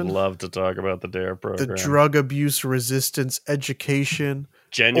program, Evan? I'd love to talk about the D.A.R.E program. The drug abuse resistance education.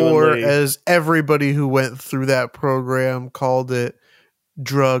 Genuinely. Or as everybody who went through that program called it,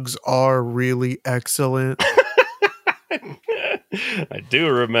 drugs are really excellent. I do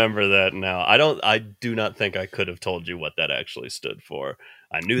remember that now. I do not think I could have told you what that actually stood for.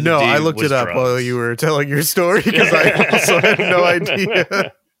 I knew the D I looked it up drugs. while you were telling your story, because I also had no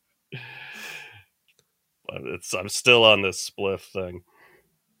idea. I'm still on this spliff thing.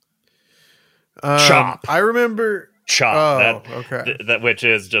 Chop. I remember chop. Oh, okay. That which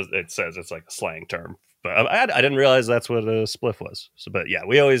is just, it says it's like a slang term, but I didn't realize that's what a spliff was. So, but yeah,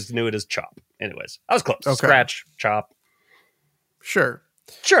 we always knew it as chop. Anyways, I was close. Okay. Scratch, chop. Sure.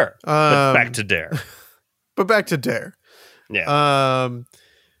 But back to D.A.R.E. But back to D.A.R.E. Yeah.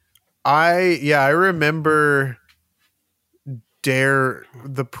 I remember D.A.R.E.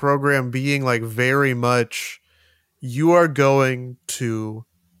 the program being like very much, you are going to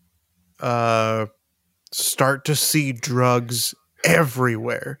start to see drugs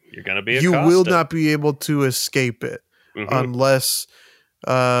everywhere. You're going to be You accosted. will not be able to escape it unless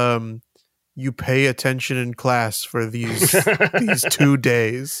you pay attention in class for these 2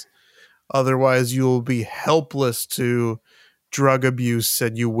 days. Otherwise, you will be helpless to drug abuse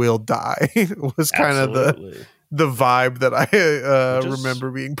and you will die. Was kind of the vibe that I remember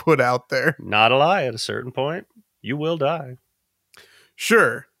being put out there. Not a lie. At a certain point, you will die.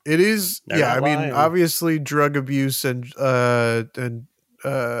 Sure, it is. They're I mean, lying. obviously, drug abuse and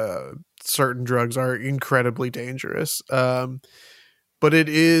certain drugs are incredibly dangerous. But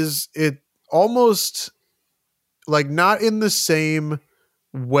it almost like not in the same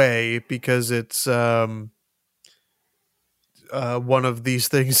way, because it's one of these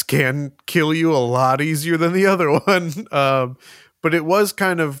things can kill you a lot easier than the other one. But it was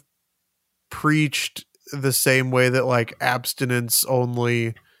kind of preached the same way that like abstinence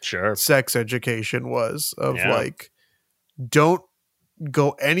only sex education was, of like, don't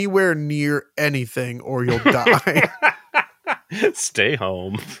go anywhere near anything or you'll die. Stay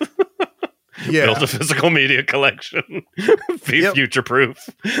home. Yeah. Build a physical media collection. Be future proof.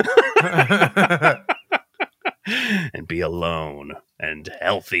 And be alone and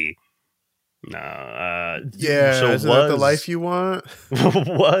healthy. So is that the life you want?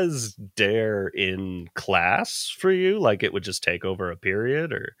 Was D.A.R.E. in class for you? Like it would just take over a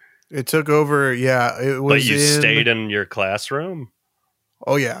period, or it took over? Yeah, it was. But you stayed in your classroom.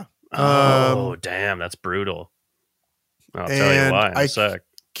 Oh yeah. Oh damn, that's brutal. I'll tell you why in a sec.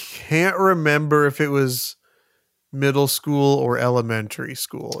 Can't remember if it was middle school or elementary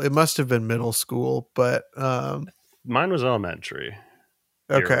school. It must have been middle school, but mine was elementary.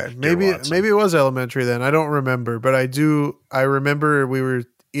 Okay, maybe it was elementary then. I don't remember, but I remember we were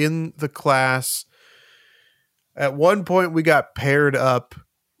in the class. At one point, we got paired up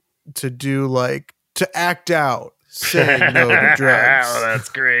to act out, saying no to drugs. Oh, that's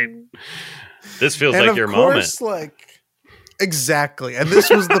great. This feels like your moment. Exactly. And this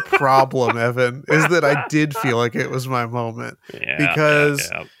was the problem, Evan, is that I did feel like it was my moment. Because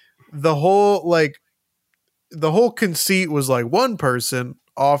the whole conceit was like, one person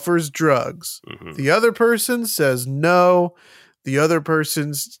offers drugs. The other person says no. The other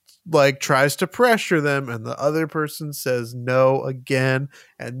person like tries to pressure them, and the other person says no again.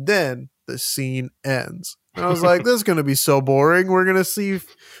 And then the scene ends. And I was like, this is going to be so boring. We're going to see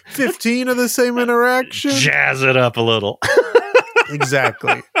 15 of the same interaction. Jazz it up a little.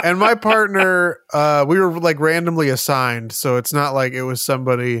 Exactly. And my partner, we were like randomly assigned. So it's not like it was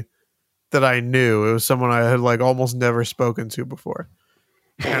somebody that I knew. It was someone I had like almost never spoken to before.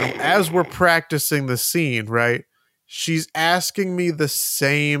 And as we're practicing the scene, right, she's asking me the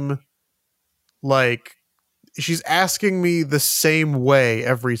same way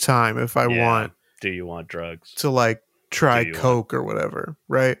every time if I want. Do you want drugs? To like try coke or whatever,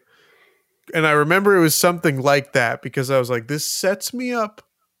 right? And I remember it was something like that, because I was like, this sets me up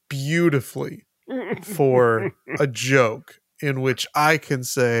beautifully for a joke in which I can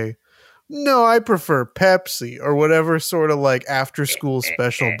say, no, I prefer Pepsi, or whatever sort of like after school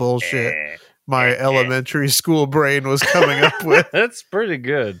special bullshit my elementary school brain was coming up with. That's pretty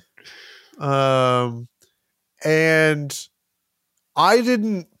good. And I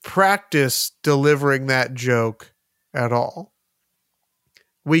didn't practice delivering that joke at all.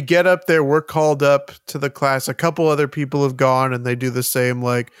 We get up there, we're called up to the class. A couple other people have gone and they do the same,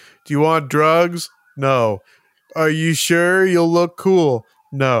 like, do you want drugs? No. Are you sure? You'll look cool.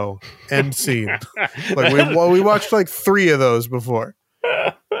 No. End scene. Like we watched like 3 of those before.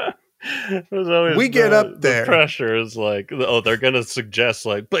 We get up there. The pressure is like, oh, they're going to suggest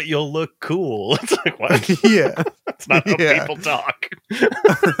like, but you'll look cool. It's like, what? Yeah. That's not how people talk.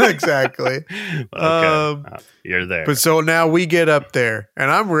 Exactly. Okay. You're there. But so now we get up there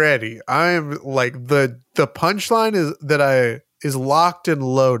and I'm ready. I am like the punchline is locked and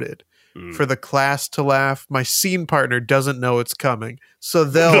loaded for the class to laugh. My scene partner doesn't know it's coming, so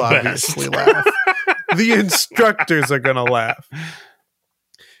they'll obviously laugh. The instructors are going to laugh.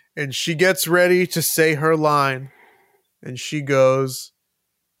 And she gets ready to say her line. And she goes,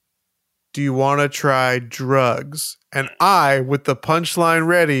 do you want to try drugs? And I, with the punchline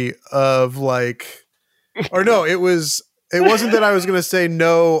ready of like, or no, it wasn't that I was going to say,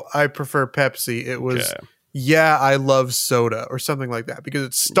 no, I prefer Pepsi. It was, yeah, I love soda or something like that. Because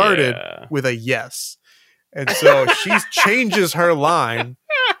it started with a yes. And so she changes her line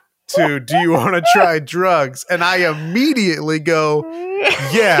to, "Do you want to try drugs?" And I immediately go,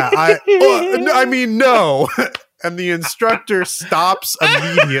 "Yeah, I mean, no." And the instructor stops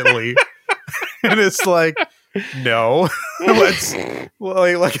immediately. And it's like, "No, let's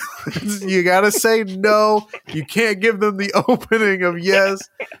you gotta say no. You can't give them the opening of yes."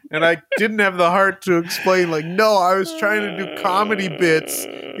 And I didn't have the heart to explain, like, "No, I was trying to do comedy bits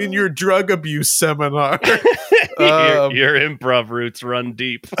in your drug abuse seminar." Your improv roots run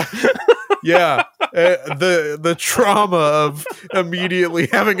deep. Yeah, the trauma of immediately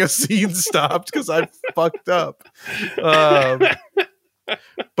having a scene stopped because I fucked up.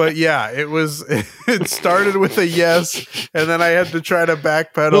 But yeah, it started with a yes, and then I had to try to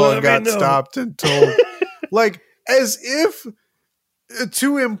backpedal and got stopped and told, like, as if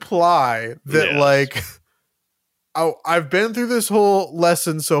to imply that, like, I've been through this whole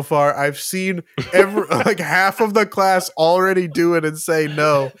lesson so far. I've seen like half of the class already do it and say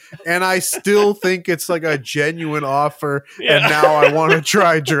no, and I still think it's like a genuine offer. Yeah. And now I want to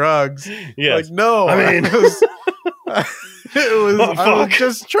try drugs. Yes. Like, no, I mean, I'm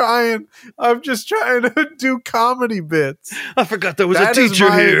just trying to do comedy bits. I forgot there was a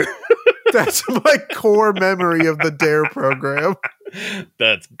teacher here. That's my core memory of the D.A.R.E program.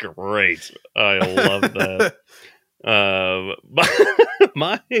 That's great. I love that.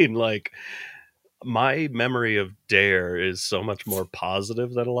 My memory of D.A.R.E is so much more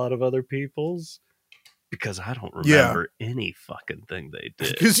positive than a lot of other people's, because I don't remember any fucking thing they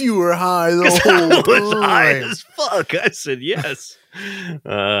did. Because you were high the whole time. I was high as fuck. I said yes.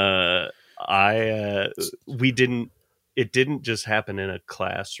 It didn't just happen in a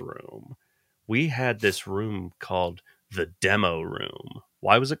classroom. We had this room called the demo room.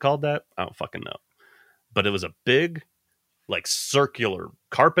 Why was it called that? I don't fucking know. But it was a big, like,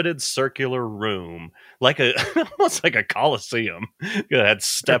 carpeted circular room, like almost like a coliseum. It had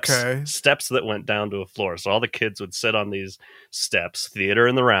steps that went down to a floor. So all the kids would sit on these steps, theater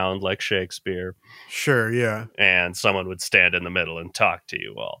in the round, like Shakespeare. Sure, yeah. And someone would stand in the middle and talk to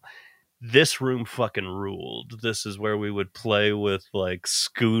you all. This room fucking ruled. This is where we would play with, like,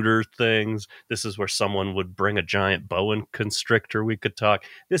 scooter things. This is where someone would bring a giant boa constrictor we could talk.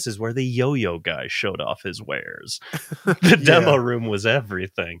 This is where the yo-yo guy showed off his wares. The demo room was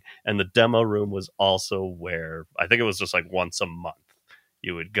everything. And the demo room was also where, I think it was just like once a month,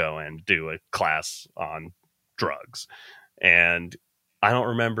 you would go and do a class on drugs. And I don't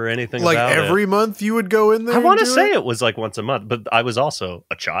remember anything like about every month you would go in there. I want to say it was like once a month, but I was also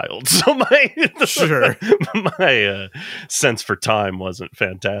a child, so my sense for time wasn't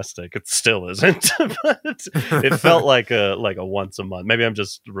fantastic. It still isn't, but it felt like a once a month. Maybe I'm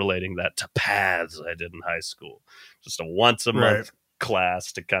just relating that to paths I did in high school. Just a once a month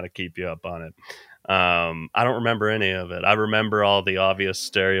class to kind of keep you up on it. I don't remember any of it. I remember all the obvious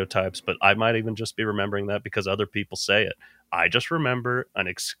stereotypes, but I might even just be remembering that because other people say it. I just remember an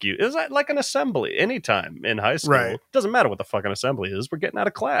excuse. It was like an assembly anytime in high school. Right. Doesn't matter what the fucking assembly is. We're getting out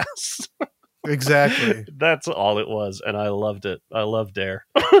of class. Exactly. That's all it was. And I loved it. I love D.A.R.E.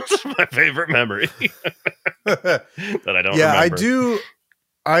 It's my favorite memory that I don't remember. I do.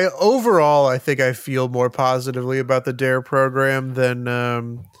 I think I feel more positively about the D.A.R.E program than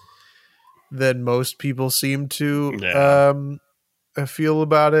most people seem to feel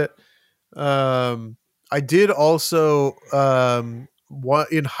about it. I did also, in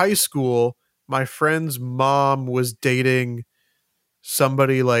high school, my friend's mom was dating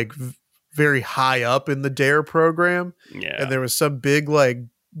somebody like very high up in the D.A.R.E program. Yeah. And there was some big like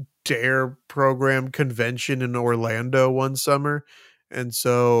D.A.R.E program convention in Orlando one summer. And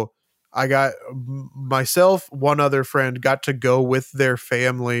so I got myself, one other friend got to go with their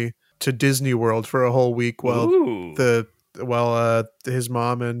family to Disney World for a whole week while his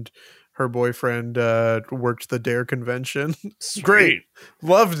mom and her boyfriend worked the D.A.R.E convention. Great.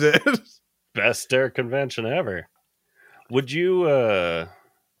 Loved it. Best D.A.R.E convention ever. Would you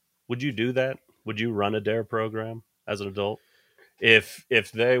do that? Would you run a D.A.R.E program as an adult? If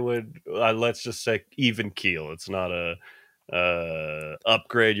they would, let's just say even keel. It's not a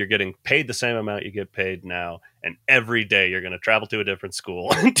upgrade. You're getting paid the same amount you get paid now, and every day you're going to travel to a different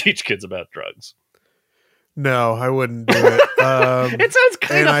school and teach kids about drugs. No, I wouldn't do it. It sounds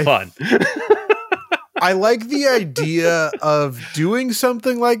kind of fun. I like the idea of doing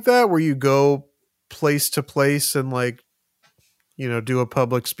something like that where you go place to place and, like, you know, do a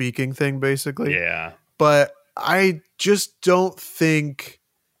public speaking thing, basically. Yeah. But I just don't think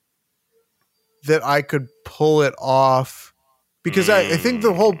that I could pull it off because I think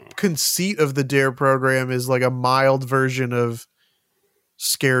the whole conceit of the D.A.R.E program is like a mild version of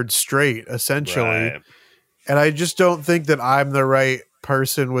Scared Straight, essentially. Right. And I just don't think that I'm the right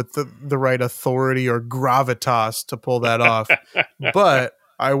person with the right authority or gravitas to pull that off. But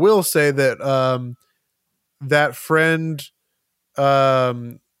I will say that that friend,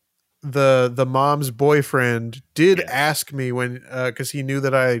 the mom's boyfriend, did ask me when because he knew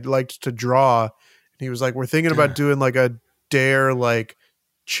that I liked to draw, and he was like, "We're thinking about doing like a D.A.R.E. like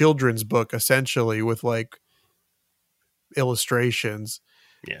children's book, essentially with like illustrations."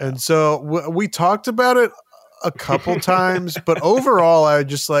 And so we talked about it a couple times, but overall, I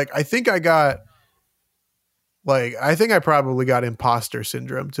just like I think I probably got imposter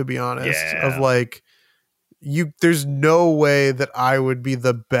syndrome, to be honest. Of like, there's no way that I would be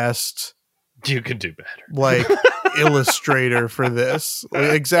the best. You could do better. Like illustrator for this.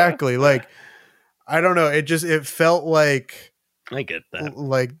 Exactly. Like, I don't know. It felt like I get that.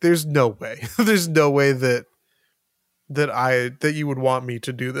 Like, there's no way. There's no way that you would want me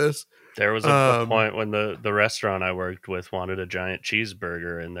to do this. There was a point when the restaurant I worked with wanted a giant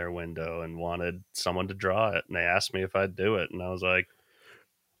cheeseburger in their window and wanted someone to draw it. And they asked me if I'd do it. And I was like,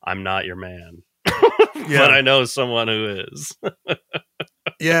 I'm not your man. But I know someone who is.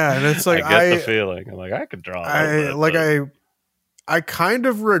 Yeah, and it's like I get the feeling. I'm like, I could draw that. I kind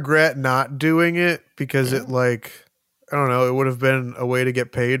of regret not doing it because it like, I don't know, it would have been a way to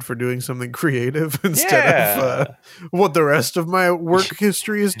get paid for doing something creative instead of what the rest of my work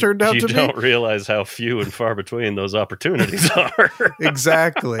history has turned out to be. You don't realize how few and far between those opportunities are.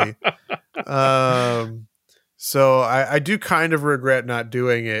 Exactly. So I do kind of regret not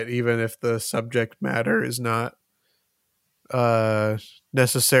doing it, even if the subject matter is not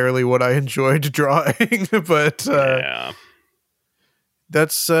necessarily what I enjoyed drawing. But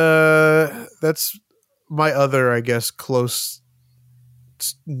that's my other, I guess, close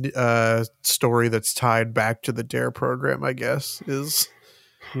story that's tied back to the D.A.R.E. program, I guess, is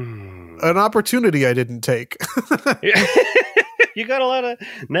an opportunity I didn't take. You got a lot of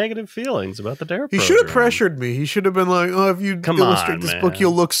negative feelings about the D.A.R.E. program. He should have pressured me. He should have been like, "Oh, if you illustrate this book,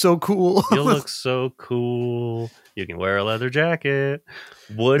 you'll look so cool. You'll look so cool. You can wear a leather jacket."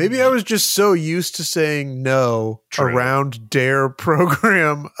 Maybe I was just so used to saying no around D.A.R.E.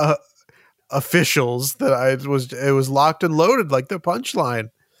 program officials that it was locked and loaded like the punchline.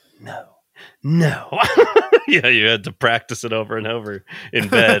 No. Yeah, you had to practice it over and over in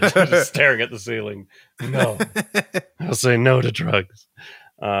bed, just staring at the ceiling. No, I'll say no to drugs.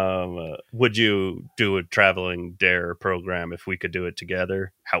 Would you do a traveling D.A.R.E. program if we could do it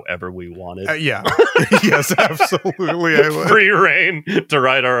together, however we wanted? Yeah. Yes, absolutely. I would. Free reign to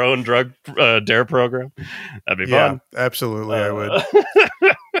write our own drug D.A.R.E. program. That'd be fun. Absolutely, I would.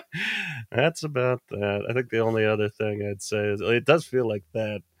 That's about that. I think the only other thing I'd say is it does feel like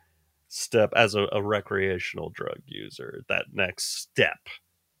that step as a recreational drug user, that next step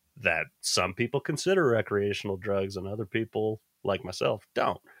that some people consider recreational drugs and other people like myself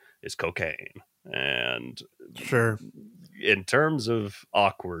don't, is cocaine. And sure, in terms of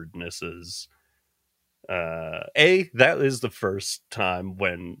awkwardnesses, that is the first time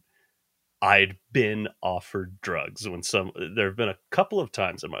when I'd been offered drugs. There have been a couple of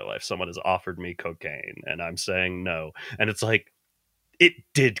times in my life someone has offered me cocaine and I'm saying no, and it's like, it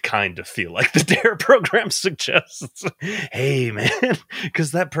did kind of feel like the D.A.R.E. program suggests, hey, man,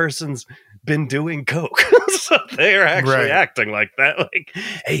 because that person's been doing coke. So they're actually acting like that. Like,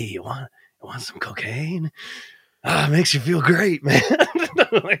 hey, you want some cocaine? It makes you feel great, man.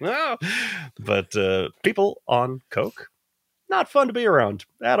 Like, no. But people on coke, not fun to be around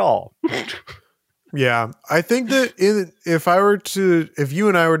at all. Yeah, I think that if you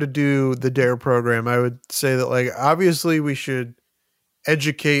and I were to do the D.A.R.E. program, I would say that, like, obviously we should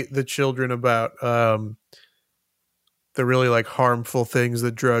educate the children about the really like harmful things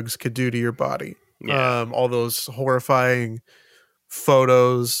that drugs could do to your body. All those horrifying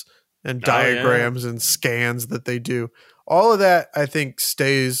photos and diagrams and scans that they do. All of that, I think,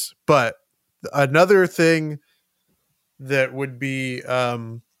 stays. But another thing that would be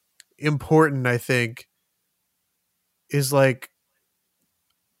important, I think, is like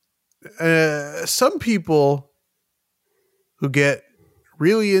some people who get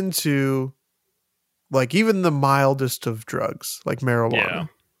really into like even the mildest of drugs, like marijuana,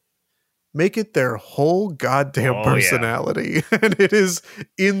 make it their whole goddamn personality. And it is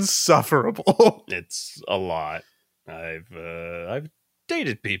insufferable. It's a lot. I've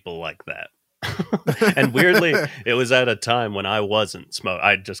dated people like that. And weirdly, it was at a time when I wasn't smoking.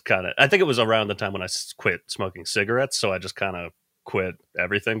 I think it was around the time when I quit smoking cigarettes. So I just kind of quit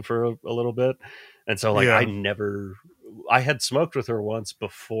everything for a little bit. And so like, I had smoked with her once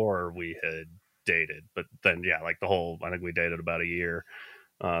before we had dated, but then, like I think we dated about a year.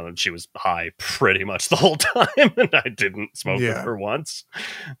 She was high pretty much the whole time, and I didn't smoke with Yeah. her once.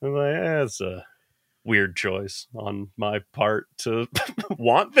 I'm like, it's a weird choice on my part to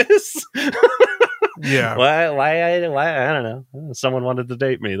want this. Yeah. Why? I don't know. Someone wanted to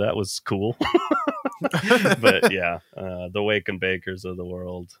date me. That was cool. But yeah, the wake and bakers of the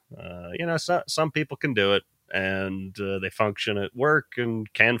world. Some people can do it, and they function at work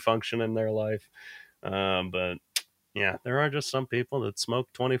and can function in their life. But yeah, there are just some people that smoke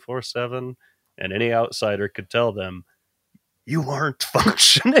 24/7, and any outsider could tell them, you aren't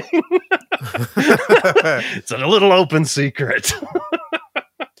functioning. It's a little open secret.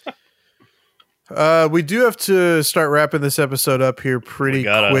 We do have to start wrapping this episode up here pretty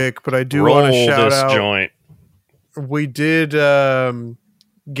quick, but I do roll want to shout this out. Joint. We did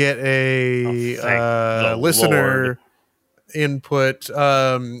get a listener Lord. input.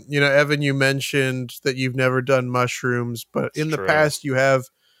 Evan, you mentioned that you've never done mushrooms, but in the past you have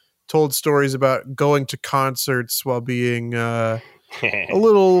told stories about going to concerts while being a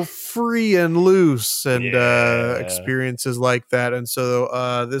little free and loose, and experiences like that. And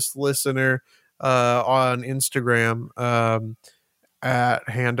so this listener on Instagram at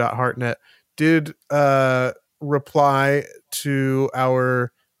hand.heartnet did reply to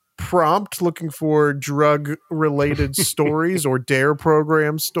our prompt looking for drug related stories or D.A.R.E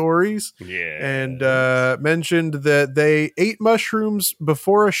program stories, and mentioned that they ate mushrooms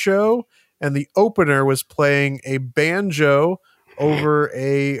before a show, and the opener was playing a banjo over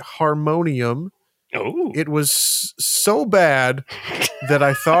a harmonium. Oh, it was so bad that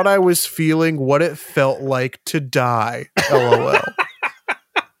I thought I was feeling what it felt like to die. LOL.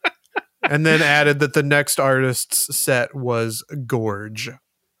 And then added that the next artist's set was Gorge.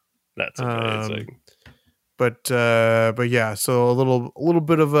 That's amazing. But yeah, so a little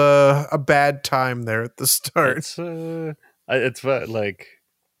bit of a bad time there at the start. It's like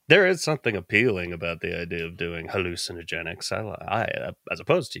there is something appealing about the idea of doing hallucinogenics. I as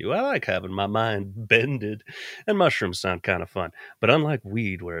opposed to you, I like having my mind bended, and mushrooms sound kind of fun. But unlike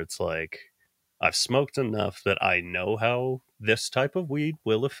weed, where it's like I've smoked enough that I know how this type of weed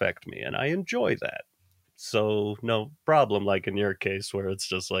will affect me, and I enjoy that. So no problem, like in your case, where it's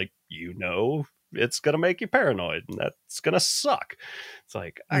just like, it's going to make you paranoid, and that's going to suck. It's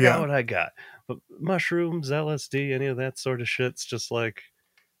like, I got what I got. But mushrooms, LSD, any of that sort of shit's just like,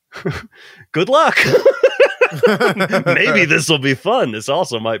 good luck. Maybe this will be fun. This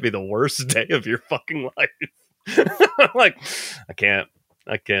also might be the worst day of your fucking life. Like, I can't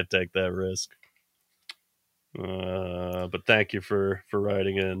take that risk. But thank you for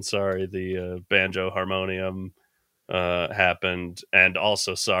writing in. Sorry the banjo harmonium happened, and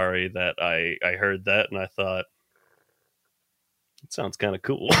also sorry that I heard that and I thought it sounds kind of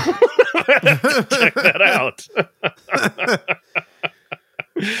cool. Check that out.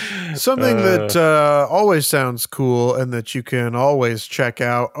 Something that always sounds cool and that you can always check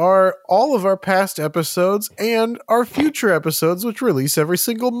out are all of our past episodes and our future episodes, which release every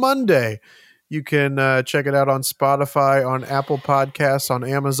single Monday. You can check it out on Spotify, on Apple Podcasts, on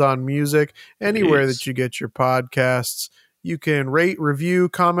Amazon Music, anywhere that you get your podcasts. You can rate, review,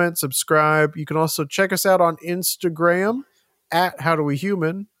 comment, subscribe. You can also check us out on Instagram at How Do We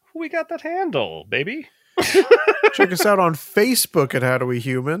Human. We got that handle, baby. Check us out on Facebook at How Do We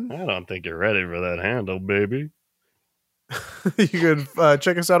Human. I don't think you're ready for that handle, baby. You can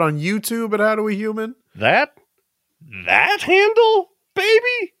check us out on YouTube at How Do We Human. That handle,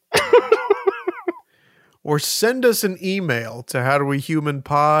 baby? Or send us an email to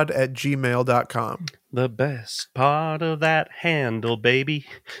howdowehumanpod@gmail.com. The best part of that handle, baby,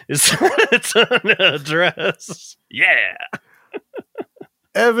 is it's an address. Yeah.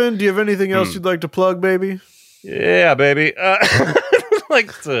 Evan, do you have anything else you'd like to plug, baby? Yeah, baby. I'd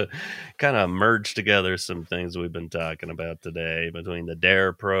like to kind of merge together some things we've been talking about today between the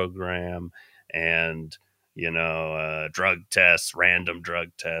D.A.R.E program and drug tests, random drug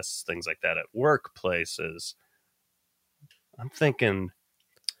tests, things like that at workplaces. I'm thinking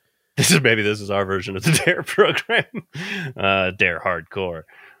this is our version of the D.A.R.E program. D.A.R.E hardcore.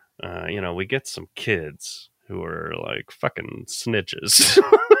 We get some kids who are like fucking snitches.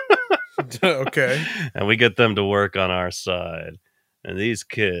 Okay. And we get them to work on our side. And these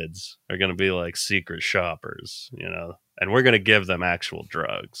kids are going to be like secret shoppers, and we're going to give them actual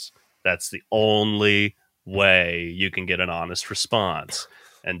drugs. That's the only way you can get an honest response.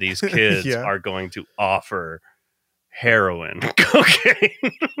 And these kids are going to offer heroin,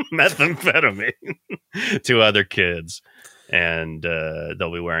 cocaine, methamphetamine to other kids. And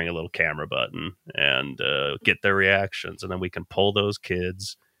they'll be wearing a little camera button and get their reactions. And then we can pull those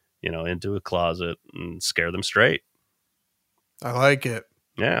kids, into a closet and scare them straight. I like it.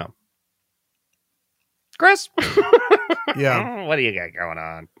 Yeah. Chris? Yeah. What do you got going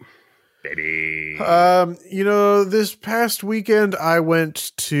on, baby? This past weekend I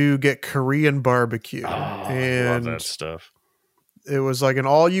went to get Korean barbecue. I love that stuff. It was like an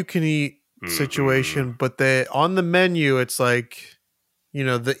all-you-can-eat situation, but on the menu, it's like,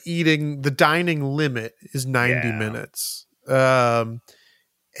 the dining limit is 90 minutes.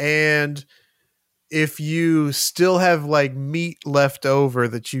 And if you still have like meat left over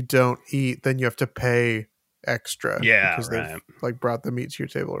that you don't eat, then you have to pay extra. Yeah, because right. they've like brought the meat to your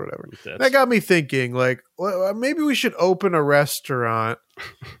table or whatever. That got me thinking, like, well, maybe we should open a restaurant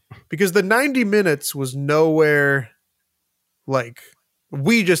because the 90 minutes was nowhere. Like,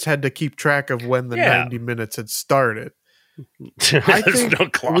 we just had to keep track of when the 90 minutes had started. I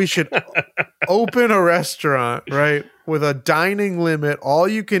think we should open a restaurant, right, with a dining limit, all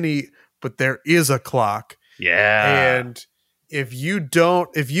you can eat, but there is a clock. Yeah. And if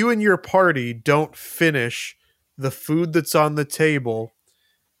you and your party don't finish the food that's on the table,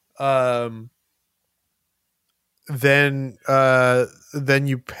 then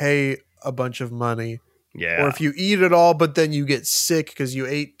you pay a bunch of money. Yeah. Or if you eat it all, but then you get sick because you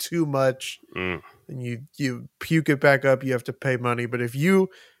ate too much and you puke it back up, you have to pay money. But if you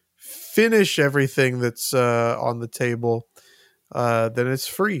finish everything that's on the table, then it's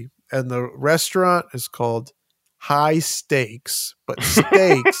free. And the restaurant is called High Stakes, but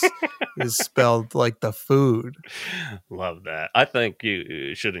steaks is spelled like the food. Love that. I think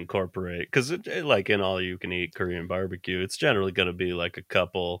you should incorporate, because like in all you can eat Korean barbecue, it's generally going to be like a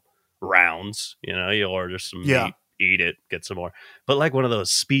couple rounds. You order some meat, eat it, get some more. But like one of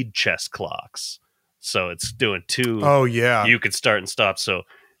those speed chess clocks. So it's doing two. Oh, yeah. You could start and stop. So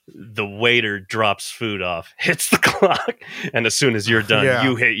the waiter drops food off, hits the clock, and as soon as you're done,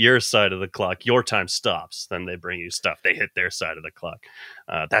 you hit your side of the clock. Your time stops. Then they bring you stuff. They hit their side of the clock.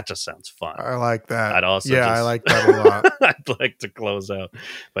 That just sounds fun. I like that. I'd also I like that a lot. I'd like to close out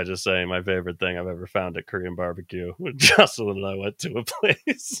by just saying my favorite thing I've ever found at Korean barbecue. Jocelyn and I went to a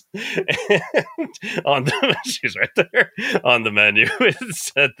place, and she's right there on the menu. It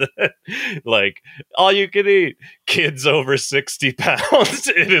said that, like, all you can eat, kids over 60 pounds.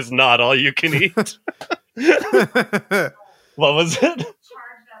 It is not all you can eat. What was it?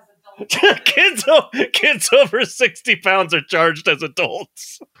 Kids over 60 pounds are charged as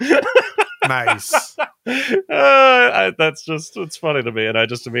adults. Nice. It's funny to me, and I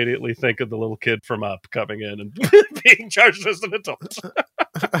just immediately think of the little kid from Up coming in and being charged as an adult.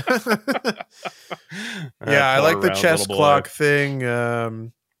 I like the chess clock thing.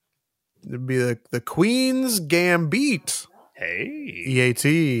 It'd be the Queen's Gambit. Hey. EAT.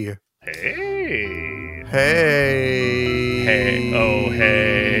 Hey. Hey. Hey. Oh,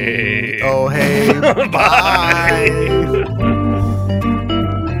 hey. Oh, hey. Bye.